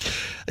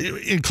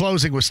 In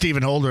closing with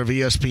Stephen Holder of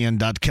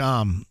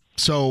ESPN.com,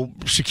 so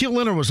Shaquille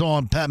Leonard was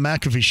on Pat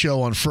McAfee's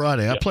show on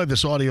Friday. I played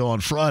this audio on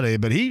Friday,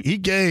 but he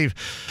gave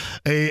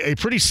a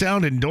pretty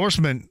sound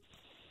endorsement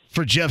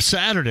for Jeff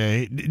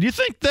Saturday. Do you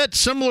think that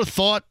similar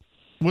thought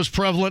was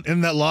prevalent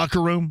in that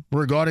locker room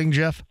regarding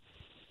Jeff?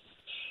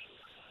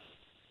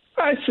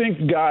 I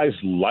think guys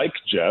like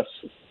Jeff.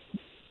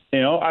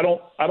 I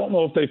don't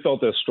know if they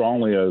felt as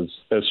strongly as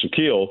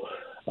Shaquille,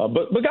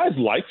 but guys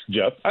liked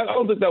Jeff. I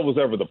don't think that was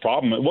ever the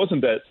problem. It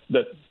wasn't that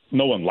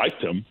no one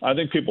liked him. I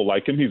think people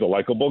like him. He's a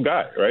likable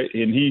guy, right?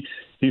 And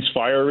he's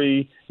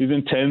fiery. He's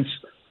intense.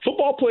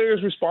 Football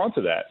players respond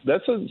to that.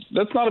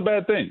 That's not a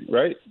bad thing,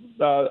 right?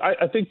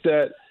 I think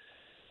that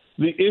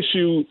the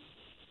issue,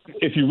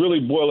 if you really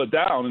boil it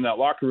down in that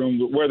locker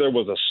room, where there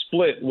was a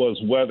split was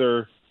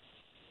whether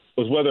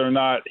or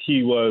not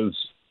he was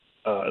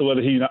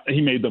whether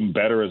he made them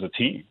better as a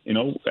team,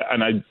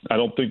 and I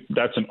don't think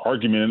that's an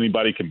argument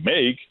anybody can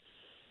make.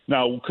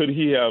 Now, could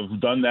he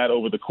have done that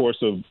over the course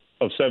of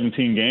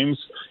 17 games,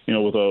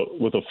 with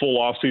a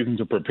full off season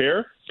to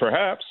prepare?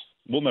 Perhaps.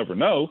 We'll never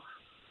know.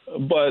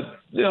 But,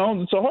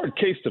 it's a hard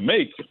case to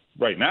make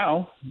right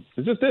now.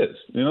 It just is,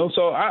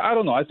 so I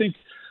don't know.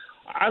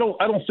 I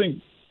don't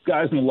think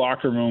guys in the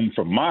locker room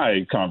from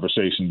my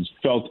conversations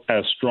felt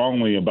as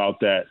strongly about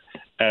that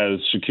as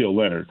Shaquille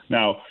Leonard.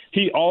 Now,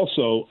 he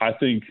also, I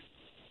think,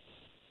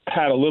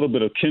 had a little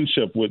bit of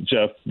kinship with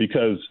Jeff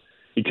because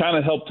he kind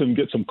of helped him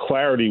get some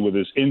clarity with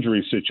his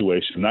injury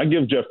situation. And I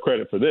give Jeff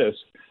credit for this.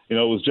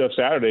 it was Jeff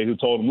Saturday who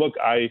told him, look,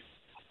 I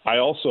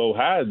also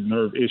had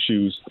nerve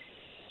issues.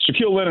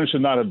 Shaquille Leonard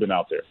should not have been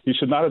out there. He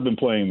should not have been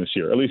playing this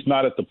year, at least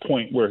not at the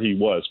point where he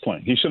was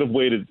playing. He should have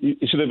waited. He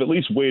should have at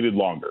least waited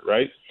longer,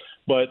 right?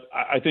 But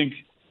I think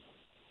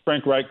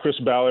Frank Reich, Chris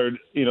Ballard,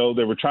 they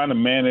were trying to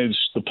manage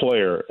the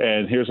player.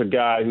 And here's a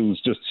guy who's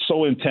just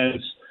so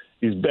intense.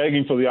 He's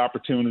begging for the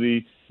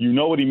opportunity. You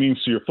know what he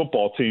means to your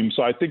football team.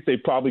 So I think they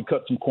probably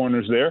cut some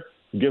corners there,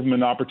 give him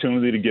an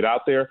opportunity to get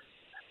out there.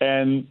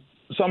 And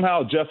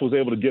somehow Jeff was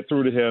able to get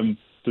through to him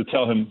to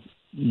tell him,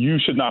 you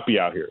should not be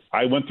out here.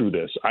 I went through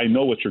this. I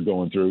know what you're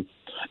going through.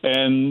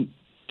 And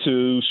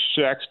to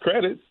Shaq's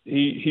credit,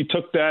 he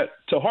took that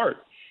to heart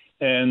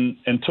and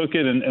took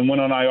it and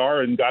went on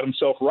IR and got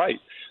himself right.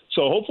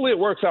 So hopefully it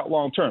works out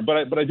long term.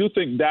 But I do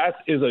think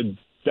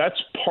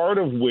that's part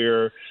of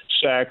where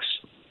Shaq's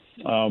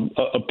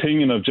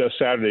opinion of Jeff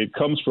Saturday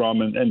comes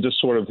from, and just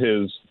sort of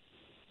his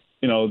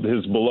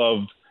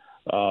beloved,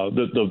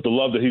 the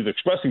love that he's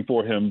expressing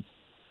for him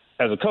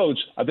as a coach.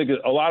 I think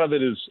a lot of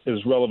it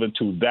is relevant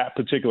to that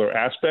particular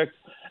aspect.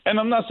 And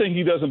I'm not saying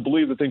he doesn't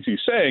believe the things he's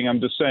saying. I'm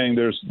just saying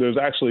there's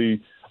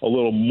actually a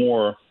little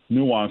more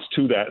nuance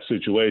to that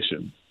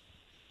situation.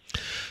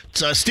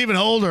 It's Stephen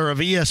Holder of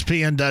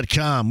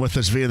ESPN.com with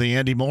us via the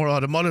Andy Moore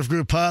Automotive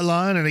Group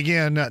hotline. And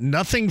again,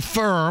 nothing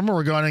firm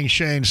regarding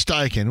Shane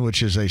Steichen,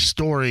 which is a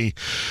story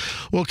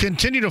we'll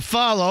continue to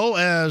follow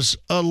as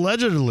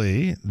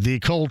allegedly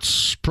the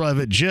Colts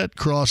private jet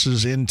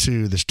crosses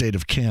into the state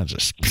of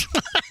Kansas.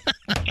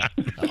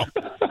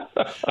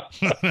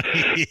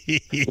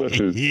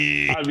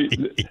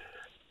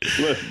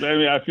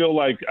 Listen, I feel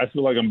like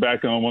I'm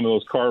back on one of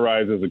those car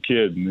rides as a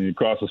kid, and you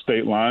cross the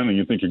state line, and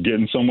you think you're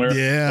getting somewhere.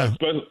 Yeah.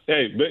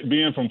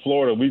 Being from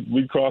Florida,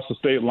 we crossed the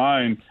state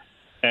line,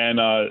 and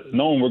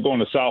knowing we're going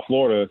to South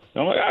Florida,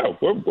 I'm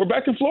like, we're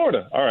back in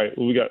Florida. All right,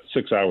 well, we got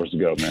 6 hours to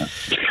go, man.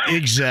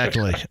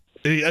 Exactly.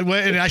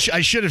 And I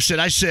should have said,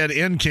 I said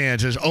in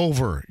Kansas,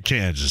 over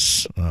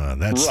Kansas.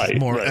 That's right,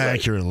 more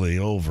accurately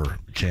over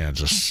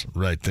Kansas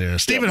right there.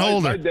 Stephen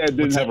Holder. My dad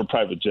didn't have a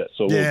private jet.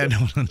 So yeah,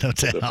 no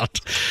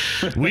doubt.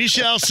 We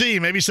shall see.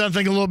 Maybe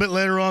something a little bit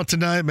later on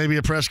tonight, maybe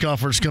a press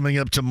conference coming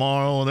up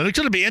tomorrow. And it's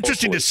going to be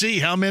interesting to see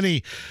how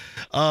many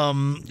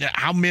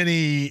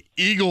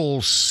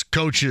Eagles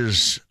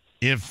coaches,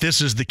 if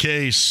this is the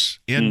case,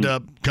 end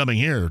up coming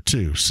here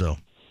too. So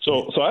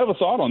I have a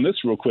thought on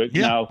this real quick.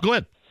 Yeah, now, go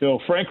ahead.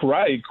 Frank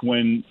Reich,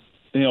 when,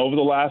 over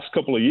the last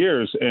couple of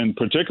years, and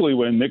particularly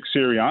when Nick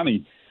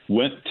Sirianni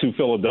went to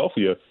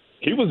Philadelphia,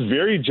 he was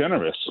very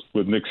generous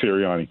with Nick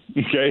Sirianni,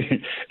 okay?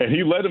 And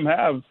he let him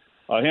have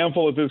a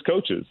handful of his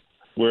coaches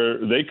where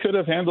they could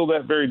have handled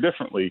that very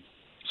differently.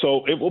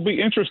 So it will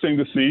be interesting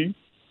to see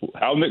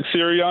how Nick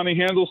Sirianni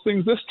handles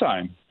things this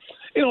time.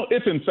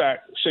 If in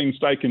fact Shane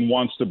Steichen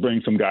wants to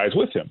bring some guys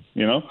with him,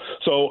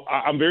 So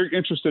I'm very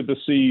interested to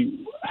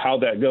see how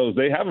that goes.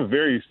 They have a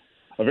very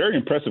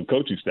impressive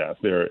coaching staff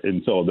there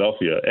in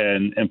Philadelphia.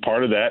 And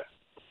part of that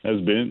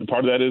is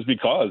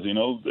because,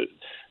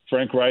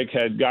 Frank Reich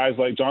had guys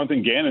like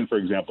Jonathan Gannon, for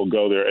example,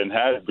 go there and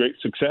had great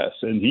success.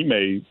 And he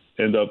may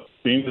end up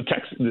being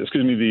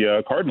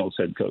the Cardinals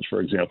head coach, for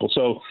example.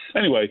 So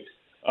anyway,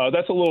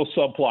 that's a little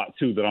subplot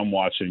too that I'm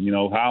watching.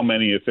 How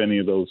many, if any,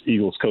 of those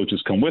Eagles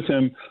coaches come with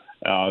him?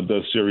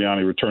 Does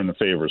Sirianni return the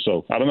favor?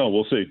 So I don't know.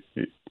 We'll see.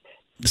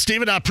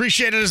 Stephen, I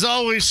appreciate it as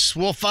always.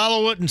 We'll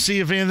follow it and see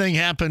if anything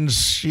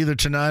happens either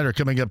tonight or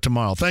coming up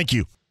tomorrow. Thank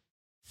you.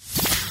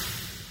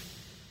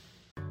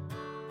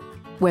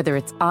 Whether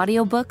it's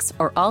audiobooks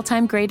or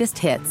all-time greatest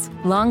hits,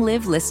 long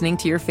live listening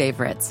to your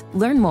favorites.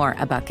 Learn more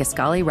about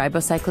Kisqali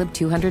Ribociclib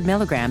 200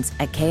 milligrams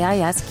at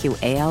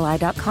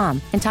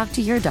KISQALI.com and talk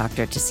to your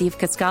doctor to see if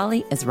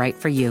Kisqali is right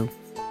for you.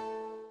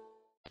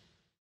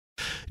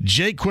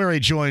 Jake Query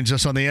joins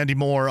us on the Andy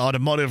Moore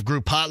Automotive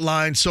Group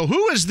hotline. So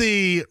who is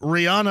the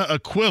Rihanna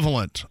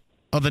equivalent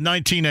of the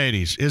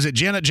 1980s? Is it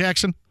Janet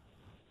Jackson?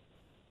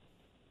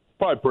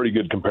 Probably a pretty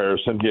good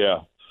comparison, yeah.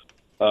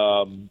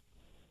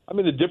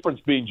 The difference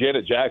being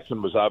Janet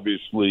Jackson was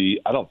obviously,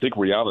 I don't think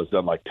Rihanna's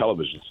done like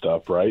television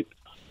stuff, right?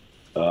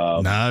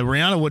 No,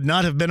 Rihanna would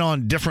not have been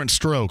on Different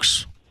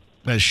Strokes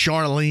as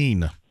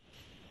Charlene.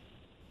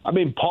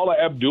 Paula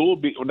Abdul.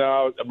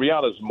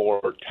 Rihanna's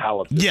more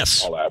talented.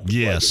 Yes. Than Paula Abdul.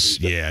 Yes.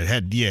 Janet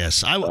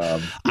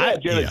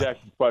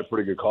Jackson's probably a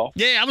pretty good call.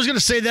 Yeah, I was going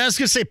to say that. I was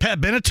going to say Pat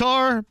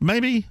Benatar,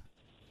 maybe.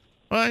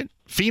 Right?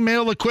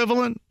 Female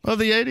equivalent of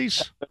the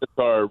 80s.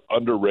 Benatar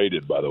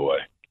underrated, by the way.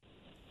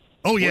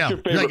 Oh, yeah.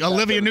 Like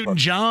Olivia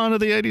Newton-John of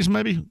the 80s,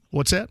 maybe?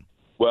 What's that?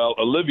 Well,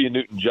 Olivia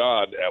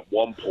Newton-John at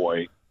one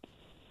point,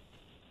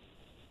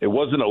 it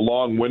wasn't a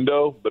long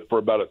window, but for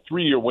about a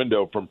 3-year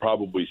window from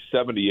probably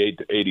 78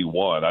 to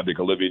 81, I think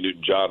Olivia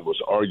Newton-John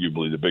was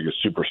arguably the biggest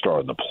superstar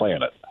on the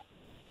planet.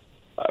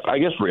 I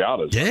guess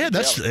Rihanna's. Yeah,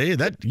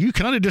 that you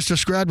kind of just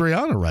described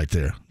Rihanna right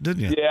there,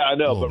 didn't you? Yeah, I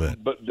know,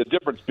 but the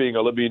difference being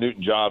Olivia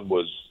Newton-John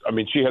was,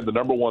 she had the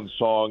number one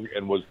song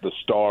and was the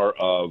star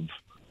of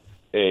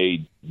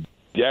a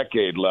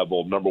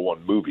decade-level number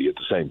one movie at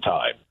the same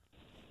time.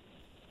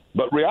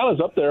 But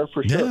Rihanna's up there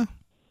for sure.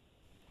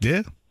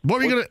 Yeah. What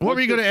were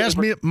you going to ask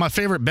me? My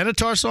favorite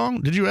Benatar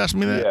song? Did you ask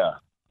me that?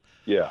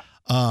 Yeah.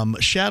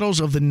 Shadows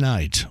of the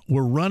Night.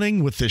 We're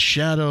running with the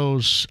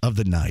shadows of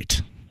the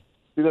night.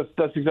 See,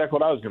 that's exactly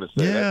what I was going to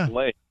say. Yeah. That's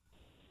lame.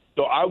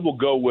 So I will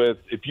go with,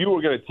 if you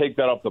were going to take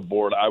that off the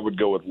board, I would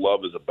go with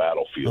Love is a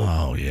Battlefield.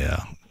 Oh,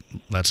 yeah.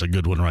 That's a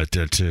good one right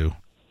there, too.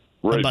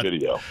 Great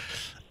video.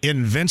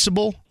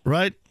 Invincible,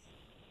 right?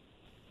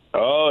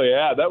 Oh,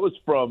 yeah. That was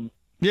from...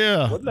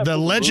 Yeah, The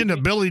Legend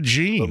of Billie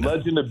Jean. The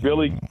Legend of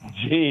Billie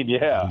Jean,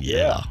 yeah.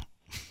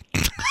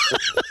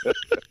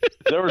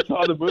 Never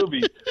saw the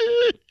movie,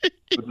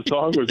 but the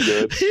song was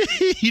good.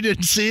 You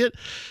didn't see it?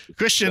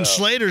 Christian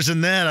Slater's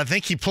in that. I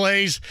think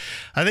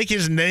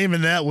his name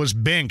in that was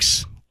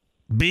Binks.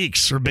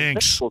 Beeks or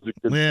Binks.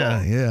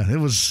 Yeah. It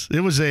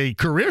was a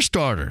career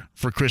starter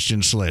for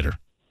Christian Slater.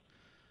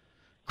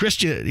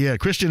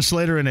 Christian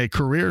Slater in a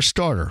career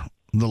starter.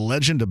 The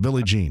Legend of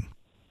Billie Jean.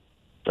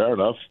 Fair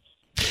enough.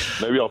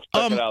 Maybe I'll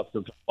check it out.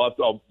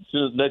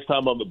 Next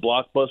time I'm at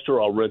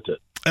Blockbuster, I'll rent it.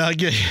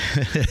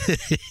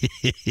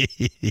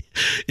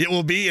 It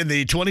will be in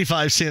the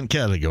 25-cent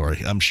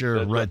category, I'm sure.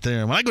 That's right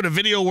there. When I go to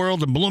Video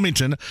World in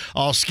Bloomington,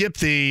 I'll skip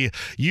the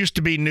used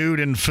to be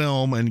nude in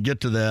film and get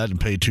to that and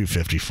pay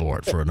 $250 for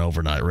it for an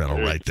overnight rental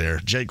right there.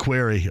 Jake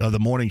Query of the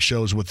morning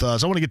shows with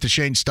us. I want to get to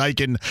Shane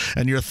Steichen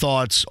and your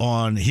thoughts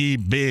on he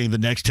being the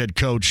next head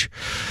coach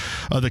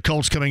of the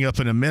Colts coming up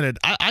in a minute.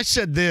 I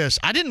said this.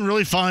 I didn't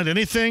really find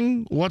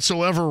anything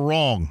whatsoever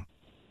wrong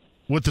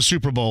with the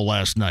Super Bowl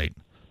last night.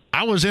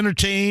 I was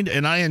entertained,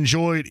 and I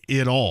enjoyed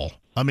it all.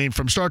 I mean,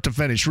 from start to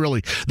finish,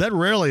 really. That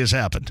rarely has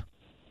happened.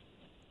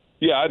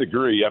 Yeah, I'd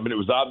agree. I mean, it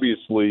was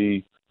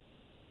obviously,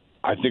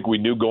 I think we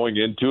knew going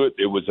into it,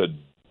 it was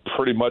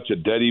pretty much a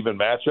dead-even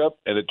matchup,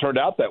 and it turned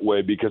out that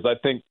way because I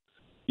think,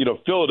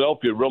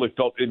 Philadelphia really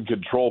felt in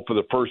control for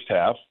the first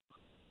half.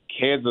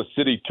 Kansas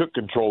City took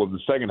control in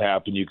the second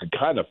half, and you could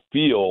kind of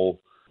feel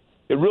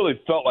it really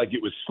felt like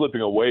it was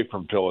slipping away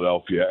from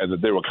Philadelphia and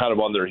that they were kind of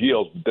on their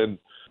heels. But then,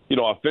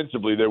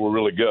 offensively, they were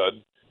really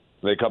good.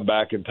 They come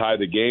back and tie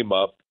the game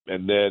up.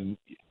 And then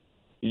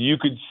you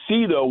could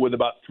see, though, with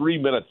about 3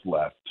 minutes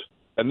left,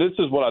 and this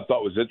is what I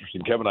thought was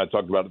interesting. Kevin and I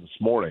talked about it this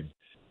morning.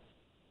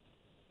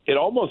 It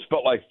almost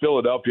felt like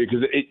Philadelphia,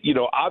 because,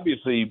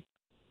 obviously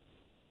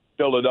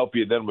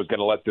Philadelphia then was going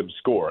to let them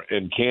score.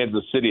 And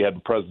Kansas City had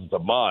the presence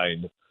of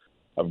mind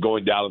of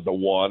going down at the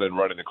 1 and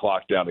running the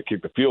clock down to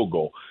kick the field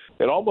goal.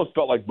 It almost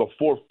felt like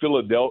before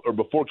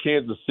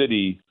Kansas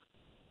City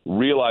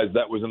realized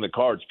that was in the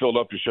cards,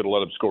 Philadelphia should have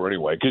let them score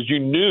anyway, because you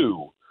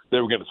knew they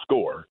were going to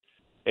score.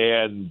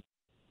 And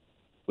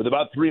with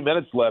about 3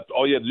 minutes left,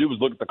 all you had to do was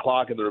look at the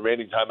clock and the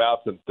remaining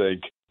timeouts and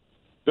think,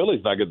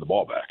 Philly's not getting the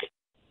ball back.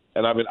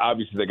 And, I mean,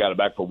 obviously they got it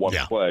back for one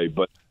play.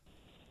 But,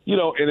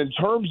 and in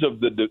terms of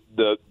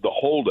the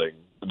holding,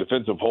 the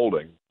defensive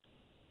holding,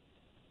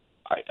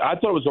 I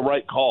thought it was the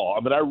right call.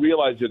 I mean, I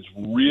realize it's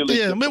really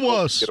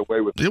difficult to get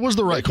away with. It was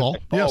the right call,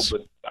 yes.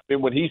 But, I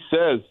mean, when he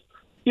says,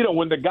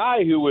 when the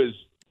guy who is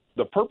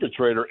the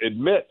perpetrator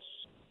admits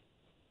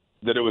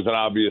that it was an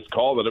obvious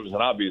call, that it was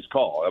an obvious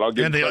call. And I'll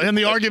give and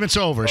the argument's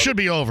over. It should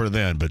be over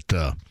then, but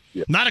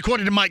not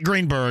according to Mike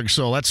Greenberg,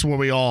 so that's where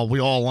we all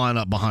line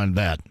up behind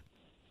that.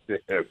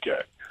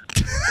 Okay.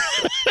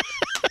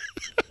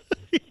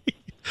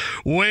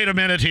 Wait a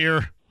minute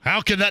here. How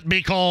can that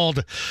be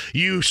called?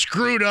 You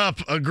screwed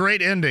up a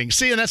great ending.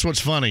 See, and that's what's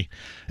funny.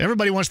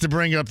 Everybody wants to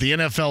bring up the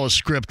NFL is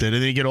scripted, and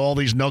then you get all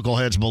these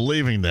knuckleheads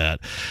believing that.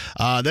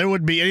 There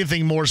would be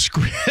anything more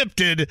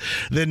scripted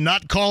than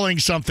not calling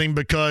something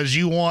because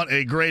you want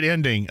a great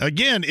ending.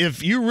 Again,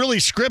 if you really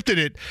scripted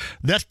it,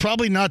 that's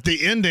probably not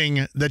the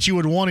ending that you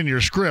would want in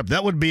your script.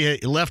 That would be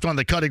left on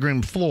the cutting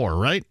room floor,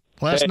 right?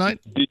 Last night?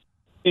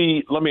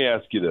 Let me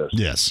ask you this.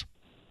 Yes.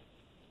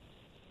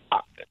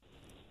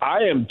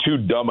 I am too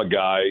dumb a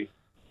guy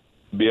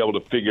to be able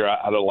to figure out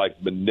how to,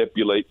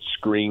 manipulate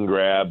screen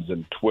grabs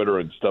and Twitter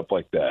and stuff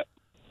like that.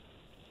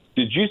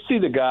 Did you see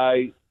the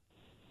guy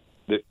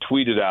that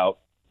tweeted out,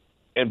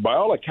 and by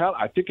all accounts,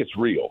 I think it's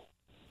real.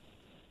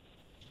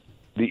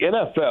 The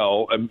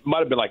NFL, it might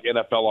have been like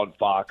NFL on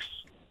Fox,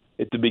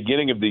 at the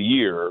beginning of the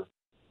year,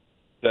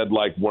 said,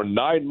 we're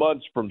 9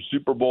 months from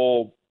Super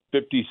Bowl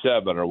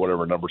 57 or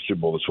whatever number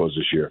Super Bowl this was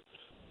this year.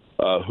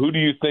 Who do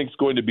you think's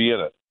going to be in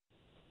it?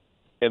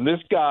 And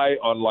this guy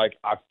on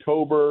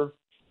October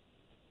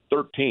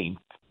 13th,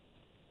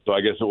 so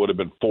I guess it would have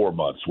been 4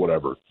 months,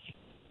 whatever,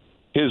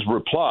 his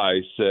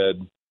reply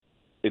said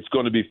it's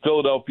going to be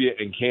Philadelphia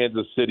and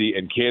Kansas City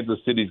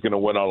is going to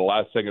win on a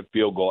last-second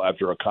field goal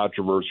after a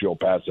controversial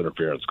pass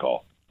interference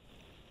call.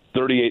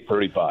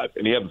 38-35,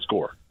 and he had the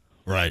score.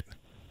 Right.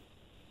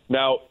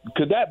 Now,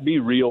 could that be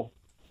real?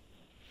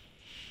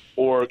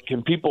 Or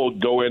can people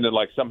go in and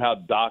somehow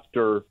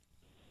doctor?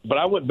 But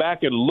I went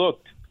back and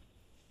looked,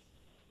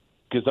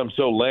 because I'm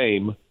so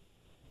lame,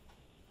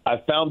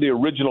 I found the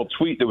original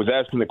tweet that was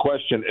asking the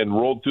question and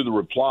rolled through the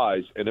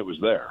replies, and it was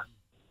there.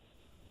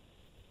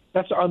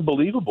 That's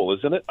unbelievable,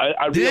 isn't it?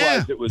 I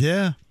realized it was.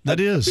 Yeah, that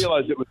is. I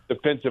realized it was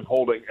defensive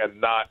holding and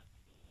not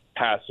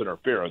pass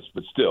interference,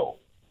 but still.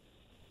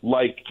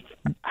 Like,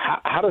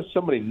 how does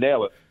somebody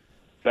nail it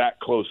that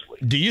closely?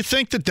 Do you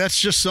think that that's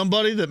just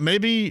somebody that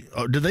maybe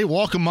do they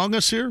walk among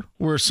us here,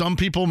 where some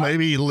people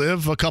maybe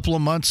live a couple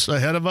of months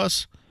ahead of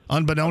us,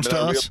 unbeknownst to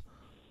us?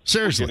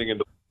 Seriously, getting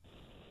into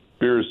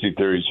conspiracy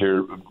theories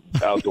here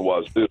out the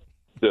wazoo.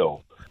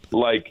 Still,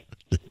 like,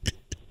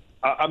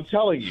 I'm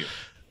telling you,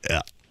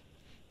 yeah,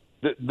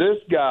 this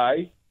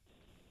guy.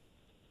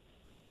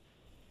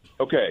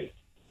 Okay,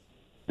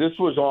 this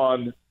was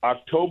on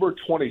October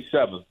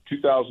 27th,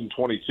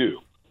 2022.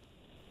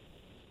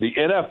 The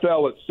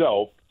NFL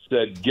itself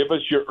said, "Give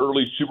us your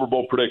early Super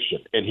Bowl prediction,"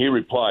 and he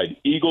replied,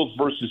 "Eagles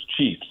versus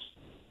Chiefs.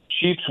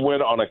 Chiefs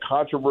win on a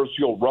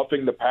controversial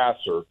roughing the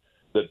passer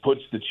that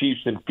puts the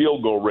Chiefs in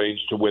field goal range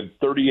to win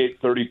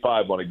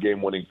 38-35 on a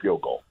game-winning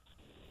field goal."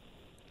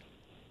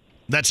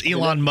 That's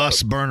Elon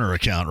Musk's burner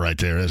account right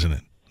there, isn't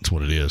it? That's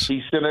what it is.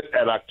 He sent it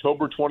at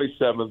October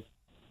 27th,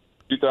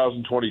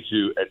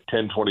 2022 at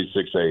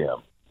 10:26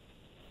 a.m.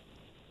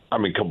 I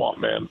mean, come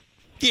on, man.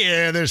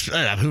 Yeah, there's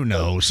who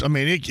knows. I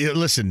mean,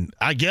 listen,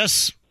 I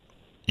guess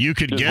you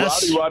could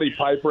guess. Does Roddy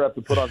Piper have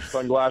to put on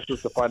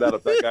sunglasses to find out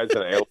if that guy's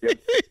an alien?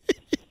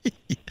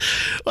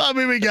 Well, I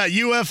mean, we got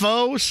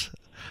UFOs.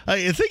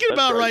 Thinking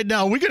about right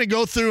now, we're going to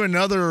go through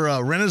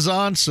another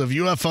renaissance of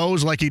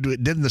UFOs like he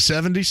did in the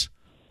 70s.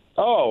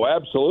 Oh,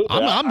 absolutely.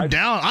 I'm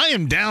down. I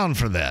am down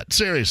for that.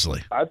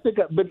 Seriously. I think,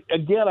 but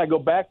again, I go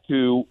back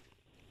to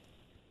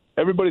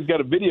everybody's got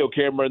a video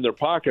camera in their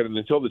pocket, and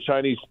until the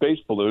Chinese space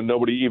balloon,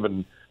 nobody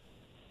even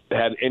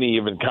had any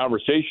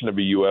conversation of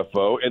a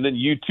UFO. And then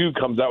U2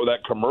 comes out with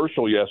that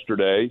commercial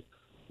yesterday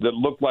that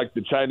looked like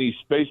the Chinese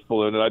space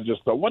balloon, and I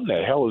just thought, what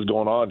the hell is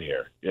going on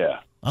here? Yeah.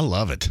 I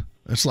love it.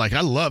 It's like,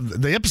 I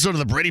love the episode of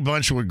the Brady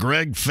Bunch where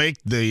Greg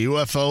faked the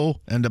UFO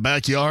in the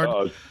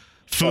backyard,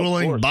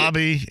 fooling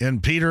Bobby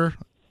and Peter.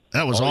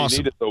 That was awesome.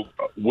 He needed the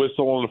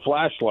whistle and the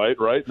flashlight,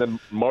 right? And then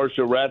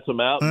Marcia rats him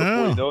out, and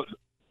before you know it,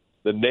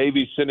 the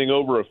Navy's sending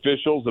over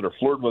officials that are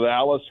flirting with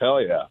Alice.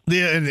 Hell yeah.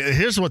 Yeah, and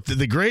here's what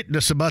the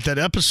greatness about that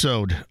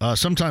episode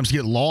sometimes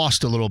get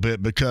lost a little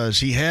bit, because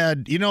he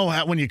had, you know,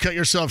 how when you cut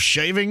yourself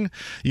shaving,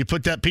 you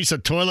put that piece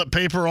of toilet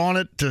paper on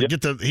it to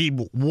get he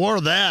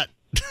wore that.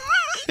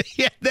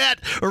 He had that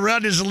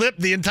around his lip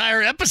the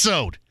entire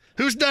episode.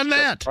 Who's done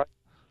that?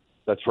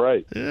 That's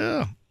right.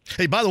 Yeah.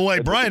 Hey, by the way,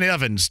 Brian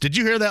Evans, did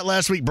you hear that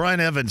last week? Brian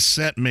Evans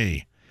sent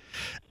me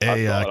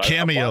a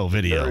cameo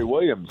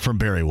video from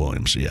Barry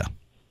Williams. Yeah.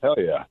 Hell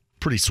yeah.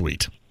 Pretty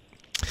sweet.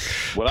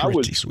 When I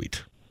was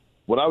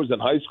in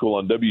high school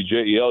on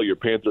WJEL, your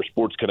Panther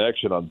Sports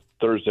Connection, on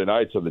Thursday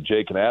nights on the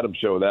Jake and Adam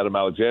show with Adam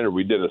Alexander,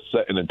 we did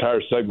an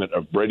entire segment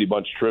of Brady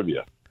Bunch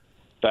trivia.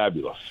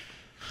 Fabulous.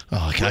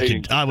 Oh,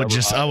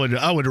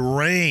 I would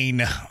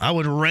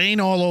rain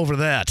all over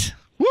that.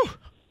 Woo!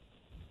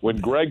 When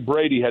Greg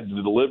Brady had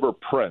to deliver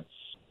prints,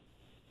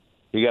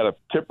 he got a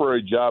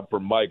temporary job for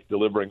Mike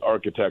delivering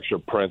architecture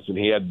prints, and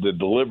he had to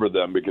deliver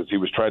them because he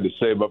was trying to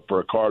save up for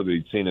a car that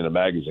he'd seen in a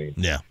magazine.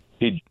 Yeah.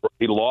 He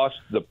lost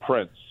the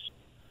prints,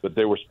 but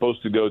they were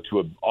supposed to go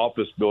to an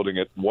office building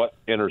at what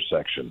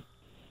intersection?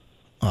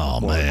 Oh,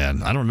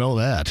 man. I don't know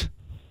that.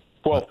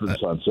 12th and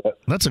Sunset.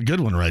 That's a good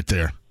one right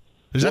there.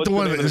 Is that the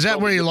one? Is that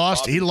where he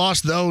lost? He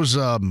lost those.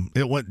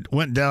 It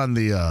went down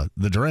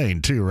the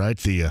drain too, right?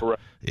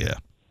 Correct. Yeah.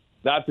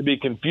 Not to be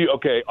confused.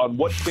 Okay, on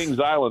what Kings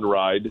Island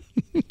ride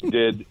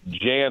did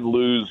Jan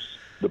lose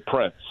the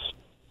prints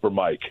for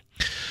Mike?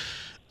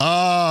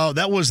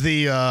 That was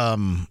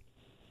that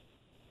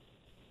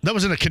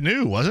was in a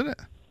canoe, wasn't it?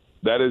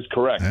 That is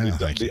correct. Yeah,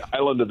 the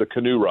island of the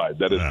canoe ride.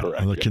 That is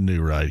correct. The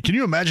canoe ride. Can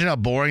you imagine how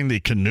boring the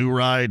canoe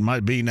ride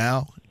might be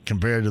now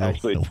compared to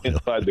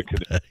inside the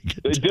canoe?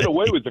 They did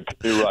away with the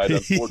canoe ride,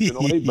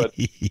 unfortunately, but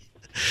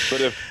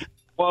if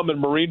Plum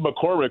and Maureen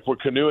McCormick were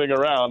canoeing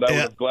around, I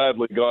would have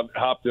gladly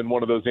hopped in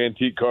one of those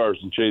antique cars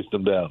and chased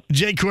them down.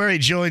 Jay Query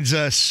joins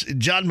us.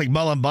 John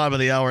McMullen, bottom of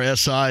the hour,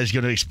 SI, is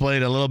going to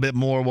explain a little bit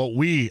more what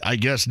we, I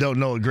guess, don't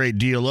know a great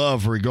deal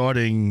of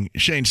regarding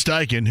Shane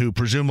Steichen, who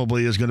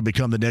presumably is going to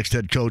become the next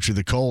head coach of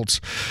the Colts.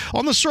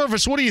 On the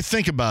surface, what do you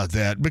think about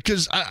that?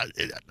 Because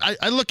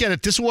I look at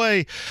it this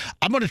way.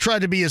 I'm going to try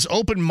to be as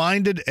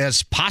open-minded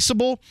as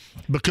possible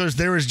because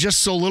there is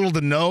just so little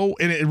to know,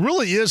 and it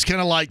really is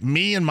kind of like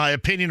me and my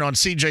opinion on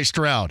C.J.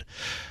 Stroud.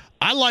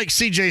 I like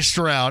C.J.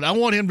 Stroud. I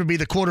want him to be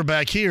the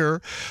quarterback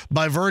here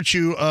by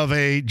virtue of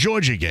a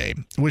Georgia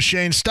game. With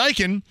Shane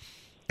Steichen,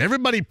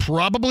 everybody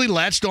probably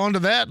latched onto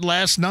that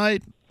last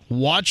night,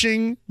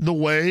 watching the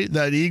way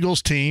that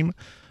Eagles team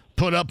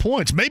put up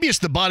points. Maybe it's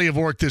the body of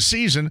work this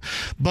season,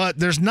 but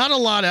there's not a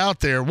lot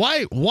out there.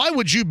 Why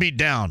would you be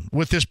down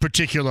with this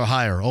particular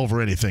hire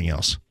over anything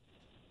else?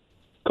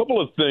 A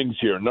couple of things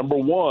here. Number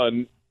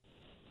one,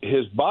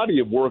 his body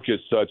of work is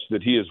such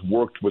that he has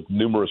worked with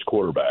numerous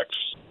quarterbacks.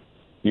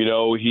 You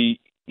know, he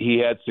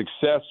had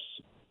success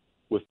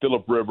with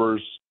Phillip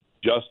Rivers,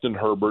 Justin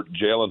Herbert,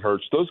 Jalen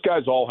Hurts. Those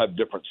guys all have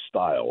different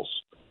styles.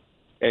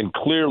 And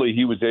clearly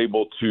he was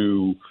able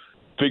to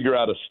figure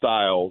out a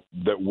style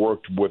that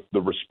worked with the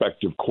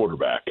respective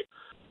quarterback.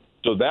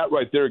 So that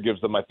right there gives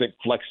them, I think,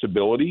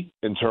 flexibility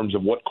in terms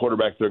of what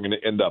quarterback they're going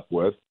to end up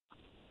with.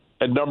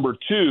 And number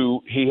two,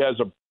 he has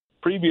a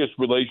previous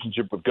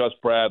relationship with Gus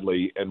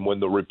Bradley, and when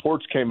the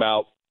reports came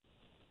out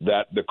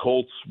that the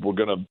Colts were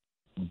going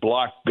to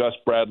block Gus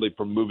Bradley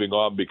from moving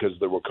on because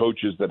there were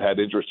coaches that had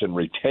interest in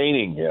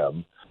retaining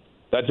him,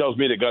 that tells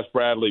me that Gus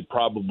Bradley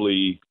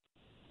probably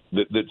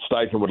that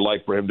Steichen would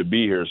like for him to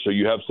be here. So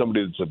you have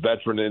somebody that's a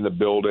veteran in the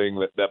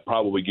building that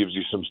probably gives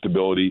you some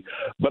stability.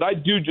 But I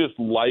do just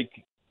like,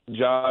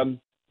 John,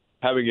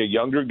 having a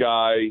younger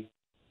guy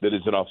that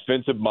is an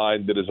offensive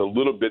mind that is a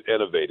little bit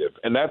innovative.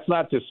 And that's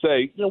not to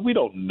say, we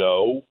don't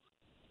know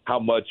how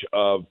much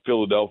of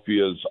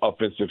Philadelphia's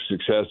offensive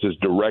success is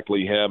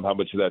directly him, how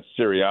much of that's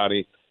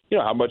Sirianni,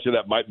 how much of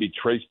that might be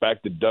traced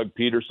back to Doug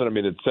Peterson,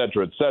 et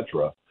cetera, et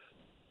cetera.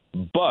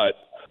 But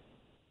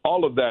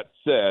all of that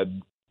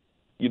said,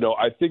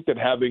 I think that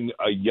having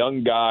a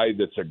young guy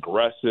that's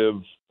aggressive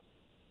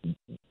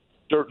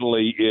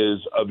certainly is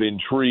of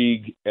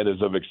intrigue and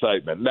is of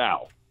excitement.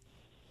 Now,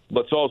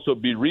 let's also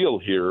be real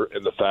here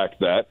in the fact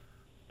that,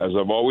 as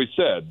I've always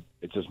said,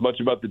 it's as much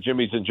about the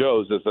Jimmies and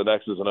Joes as the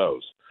X's and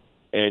O's.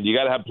 And you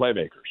got to have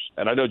playmakers.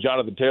 And I know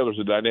Jonathan Taylor's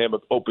a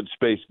dynamic open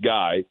space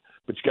guy,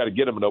 but you got to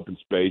get him an open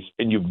space.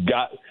 And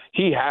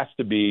he has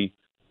to be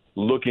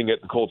looking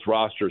at the Colts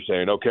roster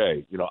saying,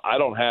 okay, I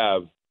don't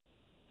have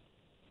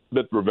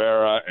Smith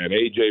Rivera and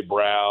A.J.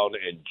 Brown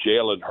and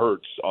Jalen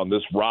Hurts on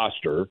this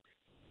roster.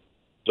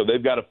 So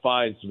they've got to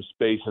find some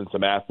space and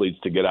some athletes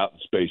to get out in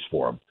space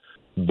for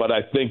them. But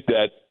I think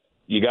that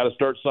you got to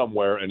start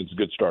somewhere, and it's a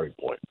good starting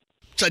point.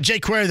 So Jay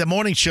Query, the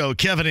morning show,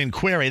 Kevin and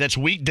Query. That's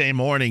weekday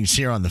mornings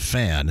here on The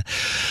Fan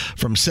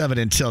from 7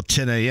 until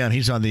 10 a.m.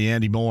 He's on the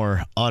Andy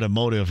Moore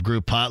Automotive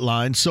Group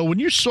hotline. So when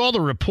you saw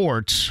the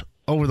reports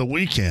over the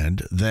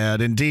weekend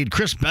that indeed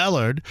Chris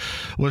Ballard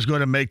was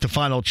going to make the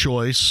final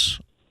choice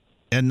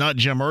and not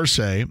Jim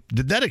Irsay,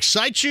 did that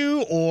excite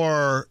you,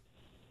 or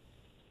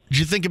did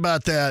you think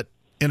about that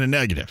in a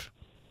negative?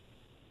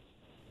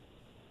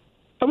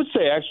 I would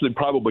say actually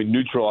probably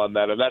neutral on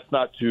that, and that's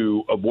not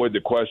to avoid the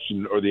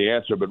question or the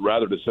answer, but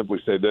rather to simply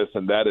say this,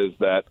 and that is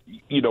that,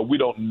 we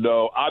don't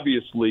know.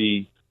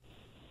 Obviously,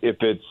 if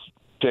it's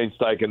Shane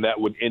Steichen, that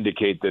would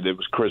indicate that it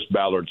was Chris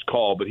Ballard's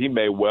call, but he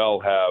may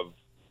well have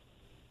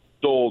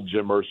told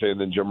Jim Irsay,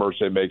 and then Jim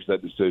Irsay makes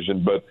that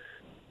decision. But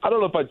I don't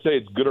know if I'd say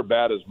it's good or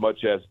bad as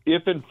much as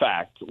if, in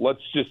fact,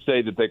 let's just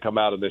say that they come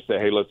out and they say,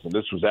 hey, listen,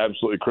 this was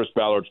absolutely Chris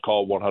Ballard's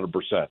call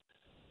 100%.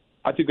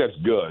 I think that's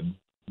good,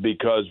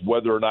 because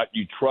whether or not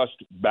you trust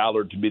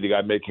Ballard to be the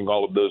guy making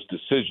all of those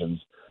decisions,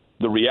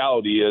 the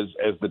reality is,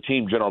 as the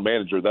team general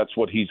manager, that's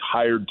what he's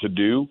hired to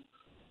do.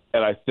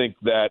 And I think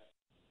that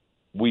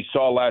we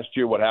saw last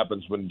year what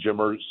happens when Jim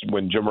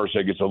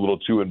Irsay gets a little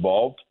too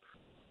involved.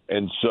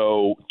 And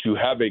so to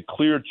have a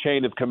clear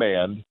chain of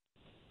command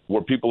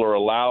where people are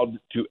allowed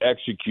to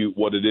execute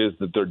what it is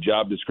that their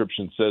job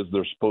description says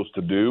they're supposed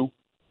to do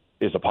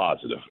is a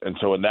positive. And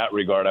so in that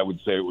regard, I would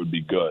say it would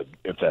be good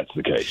if that's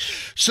the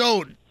case.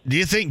 So do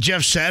you think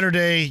Jeff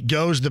Saturday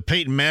goes the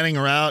Peyton Manning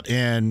route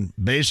and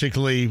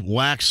basically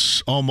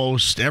whacks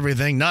almost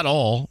everything, not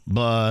all,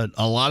 but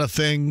a lot of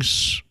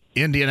things,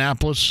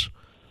 Indianapolis,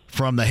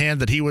 from the hand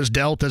that he was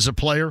dealt as a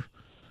player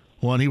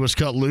when he was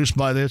cut loose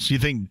by this? Do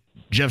you think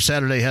Jeff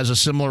Saturday has a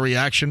similar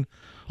reaction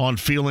on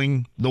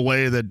feeling the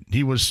way that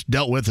he was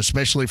dealt with,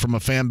 especially from a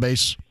fan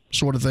base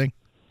sort of thing?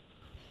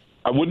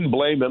 I wouldn't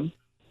blame him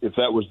if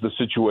that was the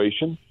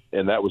situation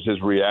and that was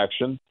his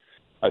reaction.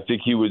 I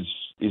think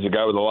he's a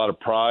guy with a lot of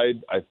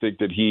pride. I think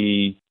that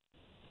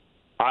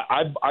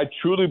I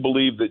truly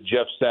believe that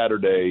Jeff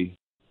Saturday,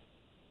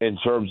 in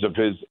terms of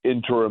his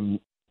interim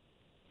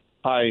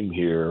time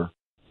here,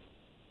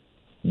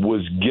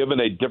 was given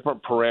a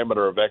different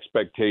parameter of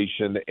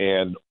expectation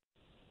and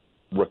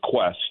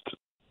request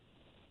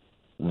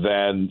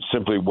than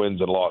simply wins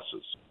and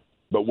losses.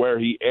 But where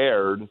he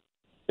erred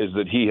is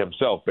that he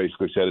himself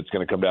basically said it's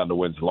going to come down to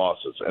wins and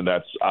losses. And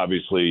that's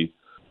obviously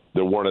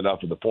there weren't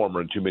enough of the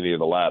former and too many of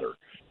the latter.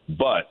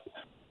 But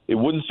it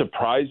wouldn't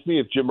surprise me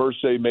if Jim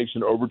Irsay makes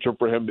an overture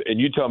for him. And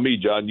you tell me,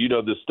 John, you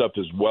know this stuff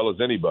as well as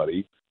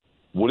anybody.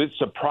 Would it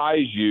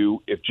surprise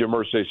you if Jim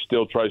Irsay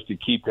still tries to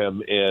keep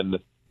him in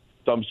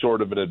some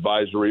sort of an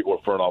advisory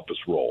or front office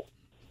role?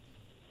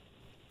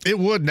 It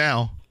would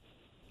now.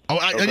 Oh,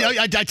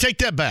 I take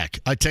that back.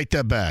 I take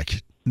that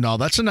back. No,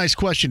 that's a nice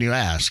question you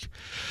ask.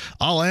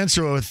 I'll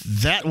answer with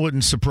that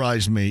wouldn't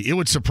surprise me. It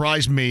would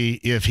surprise me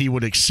if he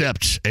would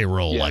accept a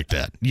role like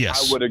that.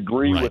 Yes. I would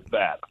agree with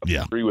that. I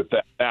would agree with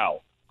that. Now,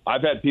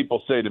 I've had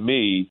people say to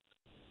me,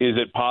 is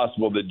it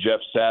possible that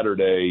Jeff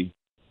Saturday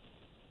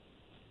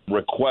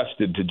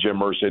requested to Jim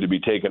Irsay to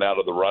be taken out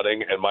of the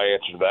running? And my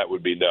answer to that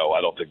would be no,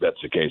 I don't think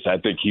that's the case. I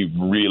think he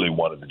really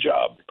wanted the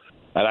job.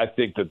 And I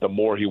think that the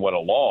more he went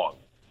along,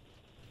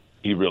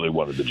 he really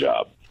wanted the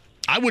job.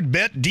 I would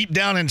bet deep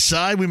down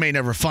inside, we may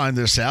never find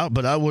this out,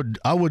 but I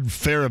would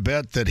fair a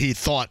bet that he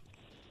thought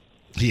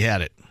he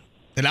had it.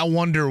 And I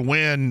wonder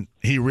when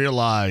he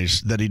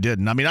realized that he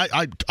didn't. I mean,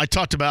 I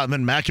talked about, and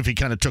then McAfee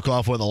kind of took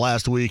off with it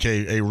last week,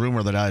 a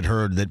rumor that I had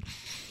heard that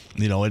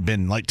It'd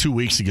been like 2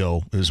 weeks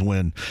ago is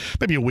when,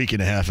 maybe a week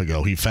and a half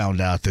ago, he found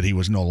out that he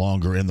was no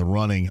longer in the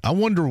running. I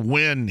wonder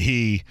when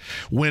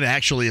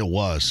actually it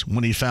was,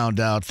 when he found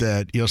out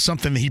that,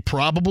 something he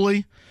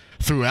probably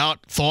throughout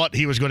thought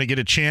he was going to get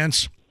a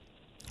chance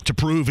to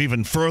prove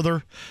even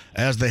further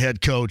as the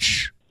head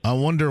coach. I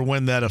wonder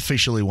when that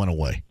officially went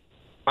away.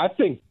 I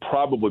think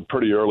probably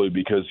pretty early,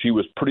 because he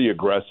was pretty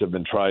aggressive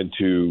in trying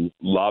to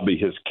lobby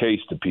his case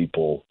to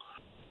people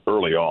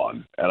early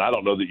on. And I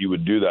don't know that you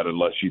would do that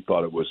unless you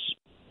thought it was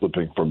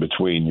slipping from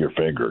between your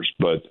fingers.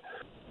 But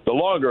the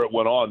longer it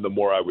went on, the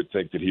more I would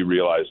think that he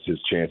realized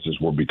his chances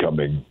were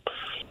becoming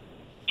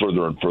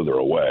further and further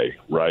away,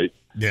 right?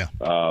 Yeah.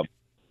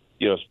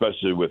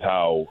 Especially with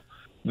how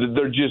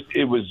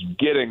it was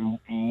getting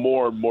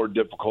more and more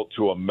difficult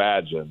to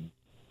imagine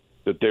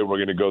that they were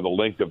going to go the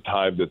length of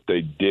time that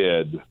they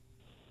did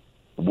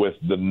with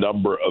the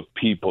number of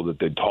people that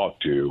they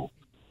talked to,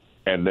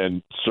 and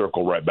then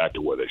circle right back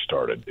to where they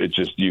started. It's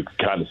just, you could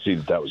kind of see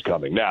that was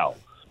coming. Now,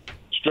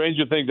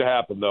 stranger things to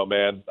happen, though,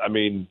 man. I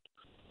mean,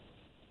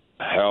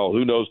 hell,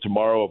 who knows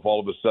tomorrow if all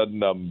of a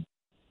sudden I'm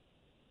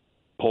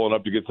pulling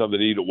up to get something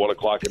to eat at 1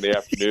 o'clock in the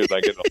afternoon and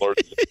I get an alert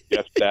that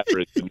Jeff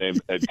Stafford is the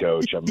named head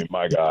coach. I mean,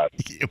 my God.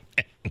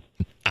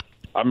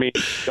 I mean,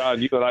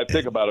 John, you and I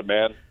think about it,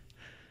 man.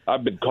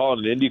 I've been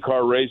calling an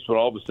IndyCar race when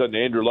all of a sudden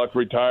Andrew Luck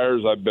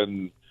retires. I've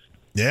been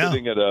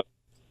sitting at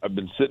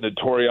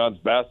Torreon's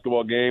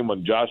basketball game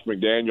when Josh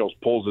McDaniels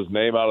pulls his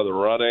name out of the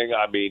running.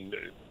 I mean,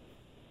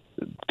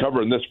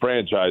 covering this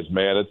franchise,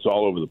 man, it's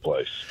all over the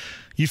place.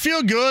 You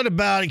feel good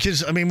about it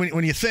because, I mean,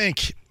 when you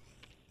think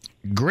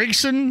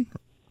Grigson,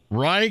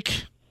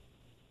 Reich,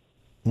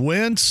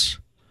 Wentz,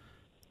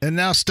 and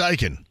now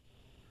Steichen.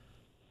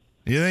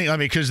 You think? I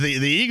mean, because the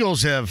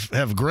Eagles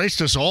have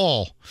graced us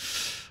all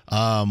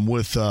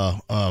with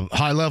a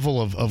high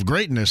level of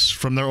greatness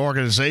from their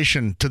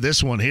organization to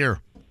this one here.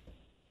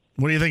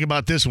 What do you think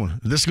about this one?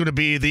 This is going to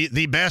be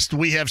the best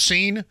we have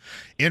seen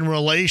in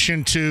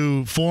relation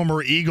to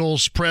former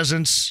Eagles'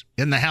 presence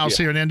in the house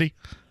here in Indy?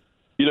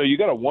 You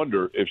got to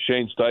wonder if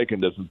Shane Steichen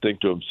doesn't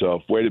think to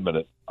himself, wait a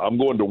minute, I'm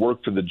going to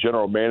work for the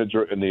general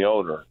manager and the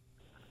owner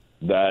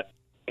that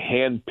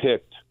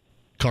handpicked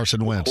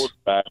Carson Wentz,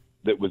 quarterback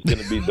that was going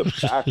to be the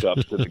backup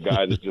to the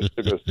guy that just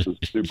took us to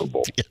the Super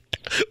Bowl.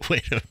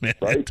 Wait a minute.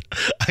 Right?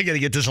 I got to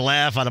get this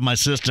laugh out of my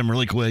system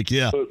really quick.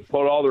 Yeah.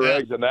 Put all their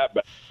eggs in that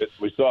basket.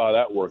 We saw how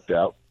that worked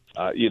out.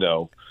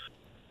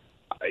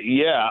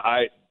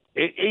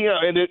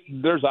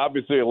 There's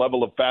obviously a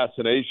level of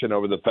fascination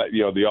over the fact,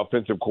 the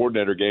offensive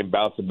coordinator game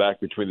bouncing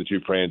back between the two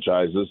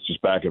franchises,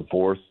 just back and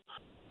forth,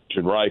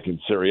 between Reich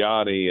and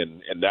Sirianni,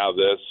 and now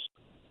this.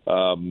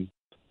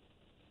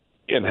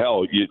 And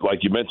hell,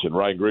 like you mentioned,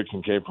 Ryan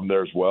Grigson came from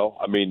there as well.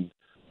 I mean,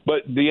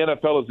 but the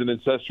NFL is an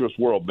incestuous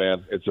world,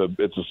 man. It's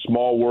a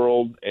small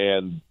world,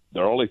 and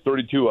there are only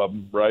 32 of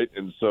them, right?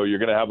 And so you're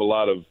going to have a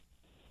lot of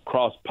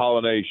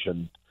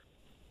cross-pollination.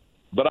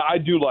 But I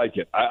do like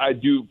it. I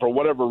do, for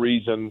whatever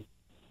reason,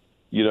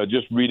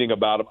 just reading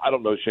about him. I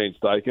don't know Shane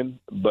Steichen,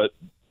 but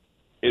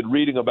in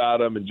reading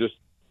about him and just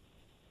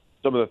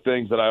some of the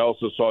things that I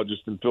also saw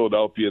just in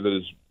Philadelphia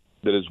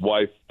that his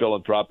wife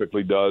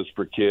philanthropically does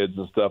for kids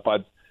and stuff,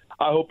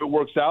 I hope it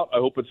works out. I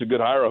hope it's a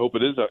good hire. I hope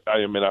it is.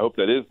 I hope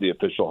that is the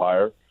official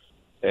hire.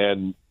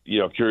 And,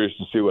 curious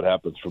to see what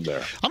happens from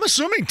there. I'm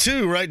assuming,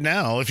 too, right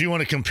now, if you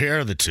want to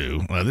compare the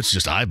two, that's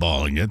just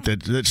eyeballing it,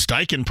 that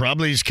Steichen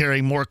probably is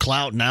carrying more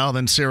clout now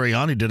than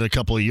Sirianni did a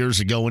couple of years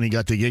ago when he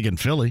got the gig in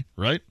Philly,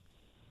 right?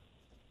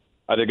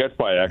 I think that's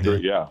probably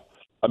accurate, yeah.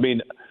 I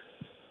mean,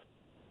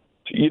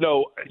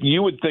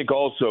 you would think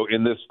also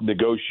in this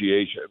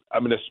negotiation,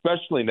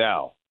 especially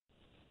now,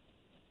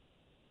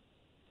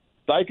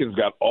 Steichen's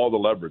got all the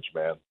leverage,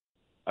 man.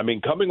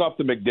 Coming off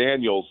the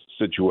McDaniels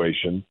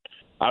situation,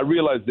 I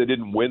realize they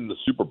didn't win the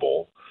Super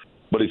Bowl,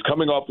 but he's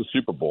coming off the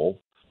Super Bowl.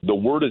 The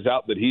word is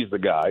out that he's the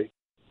guy.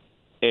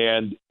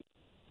 And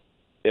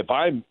if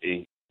I'm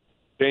Shane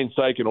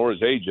Steichen or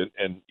his agent,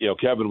 and,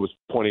 Kevin was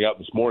pointing out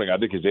this morning, I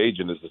think his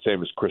agent is the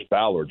same as Chris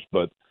Ballard's.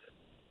 But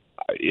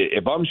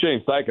if I'm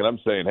Shane Steichen, I'm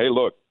saying, hey,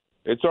 look,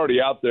 it's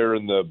already out there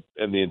in the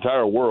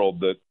entire world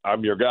that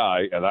I'm your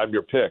guy and I'm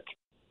your pick.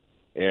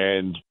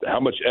 And how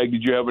much egg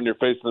did you have in your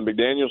face in the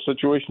McDaniels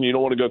situation? You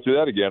don't want to go through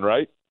that again,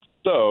 right?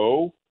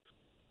 So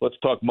let's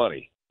talk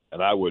money.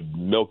 And I would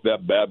milk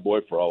that bad boy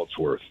for all it's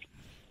worth.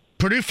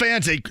 Purdue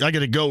fans, I got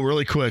to go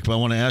really quick, but I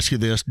want to ask you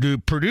this. Do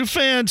Purdue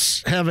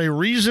fans have a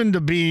reason to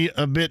be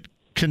a bit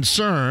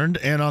concerned?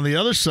 And on the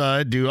other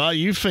side, do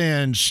IU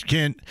fans,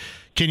 can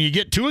you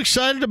get too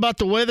excited about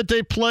the way that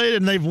they played?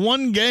 And they've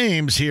won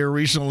games here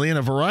recently in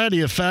a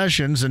variety of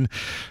fashions, and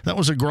that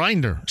was a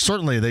grinder.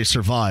 Certainly they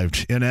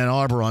survived in Ann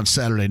Arbor on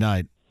Saturday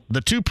night.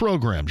 The two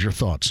programs, your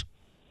thoughts?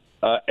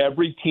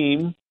 Every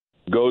team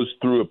goes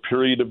through a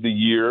period of the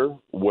year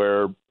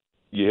where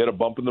you hit a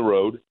bump in the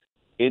road.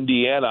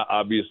 Indiana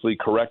obviously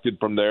corrected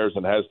from theirs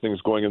and has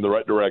things going in the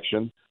right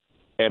direction.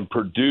 And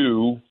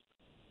Purdue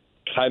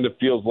kind of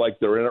feels like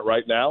they're in it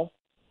right now.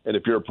 And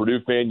if you're a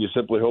Purdue fan, you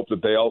simply hope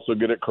that they also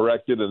get it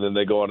corrected and then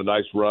they go on a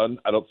nice run.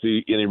 I don't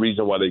see any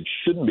reason why they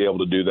shouldn't be able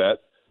to do that.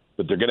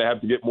 But they're going to have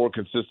to get more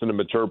consistent and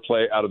mature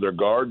play out of their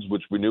guards,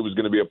 which we knew was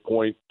going to be a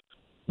point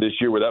this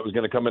year where that was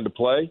going to come into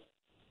play.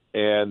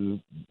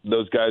 And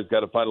those guys got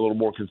to find a little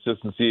more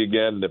consistency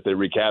again. And if they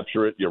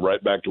recapture it, you're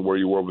right back to where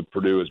you were with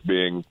Purdue as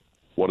being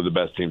one of the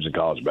best teams in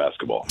college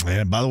basketball.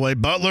 And by the way,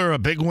 Butler, a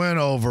big win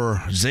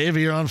over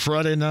Xavier on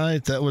Friday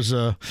night. That was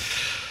a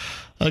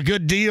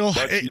good deal.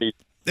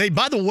 Hey,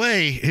 by the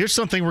way, here's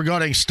something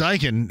regarding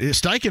Steichen.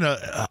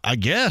 Steichen, I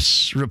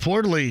guess,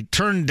 reportedly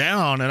turned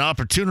down an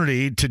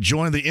opportunity to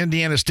join the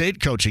Indiana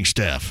State coaching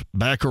staff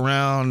back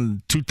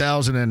around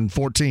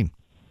 2014.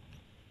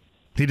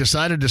 He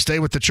decided to stay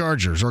with the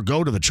Chargers or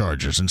go to the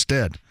Chargers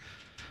instead.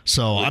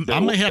 So I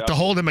may have to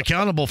hold him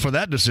accountable for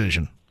that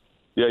decision.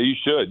 Yeah, you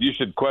should. You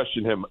should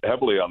question him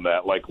heavily on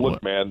that. Like,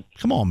 look, man.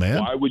 Come on,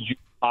 man. Why would you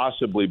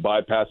possibly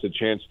bypass a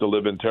chance to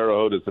live in Terre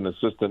Haute as an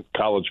assistant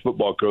college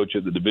football coach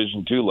at the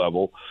Division II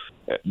level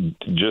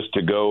just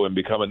to go and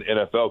become an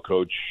NFL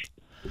coach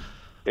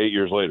 8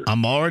 years later?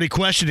 I'm already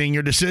questioning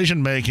your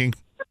decision-making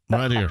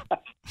right here.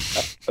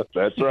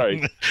 That's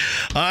right.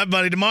 All right,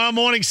 buddy. Tomorrow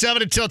morning,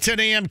 7 until 10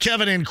 a.m.,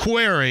 Kevin and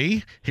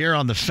Query here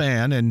on The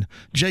Fan, and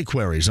Jay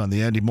Query's on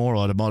the Andy Moore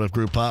Automotive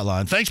Group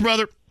hotline. Thanks,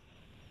 brother.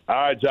 All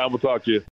right, John. We'll talk to you.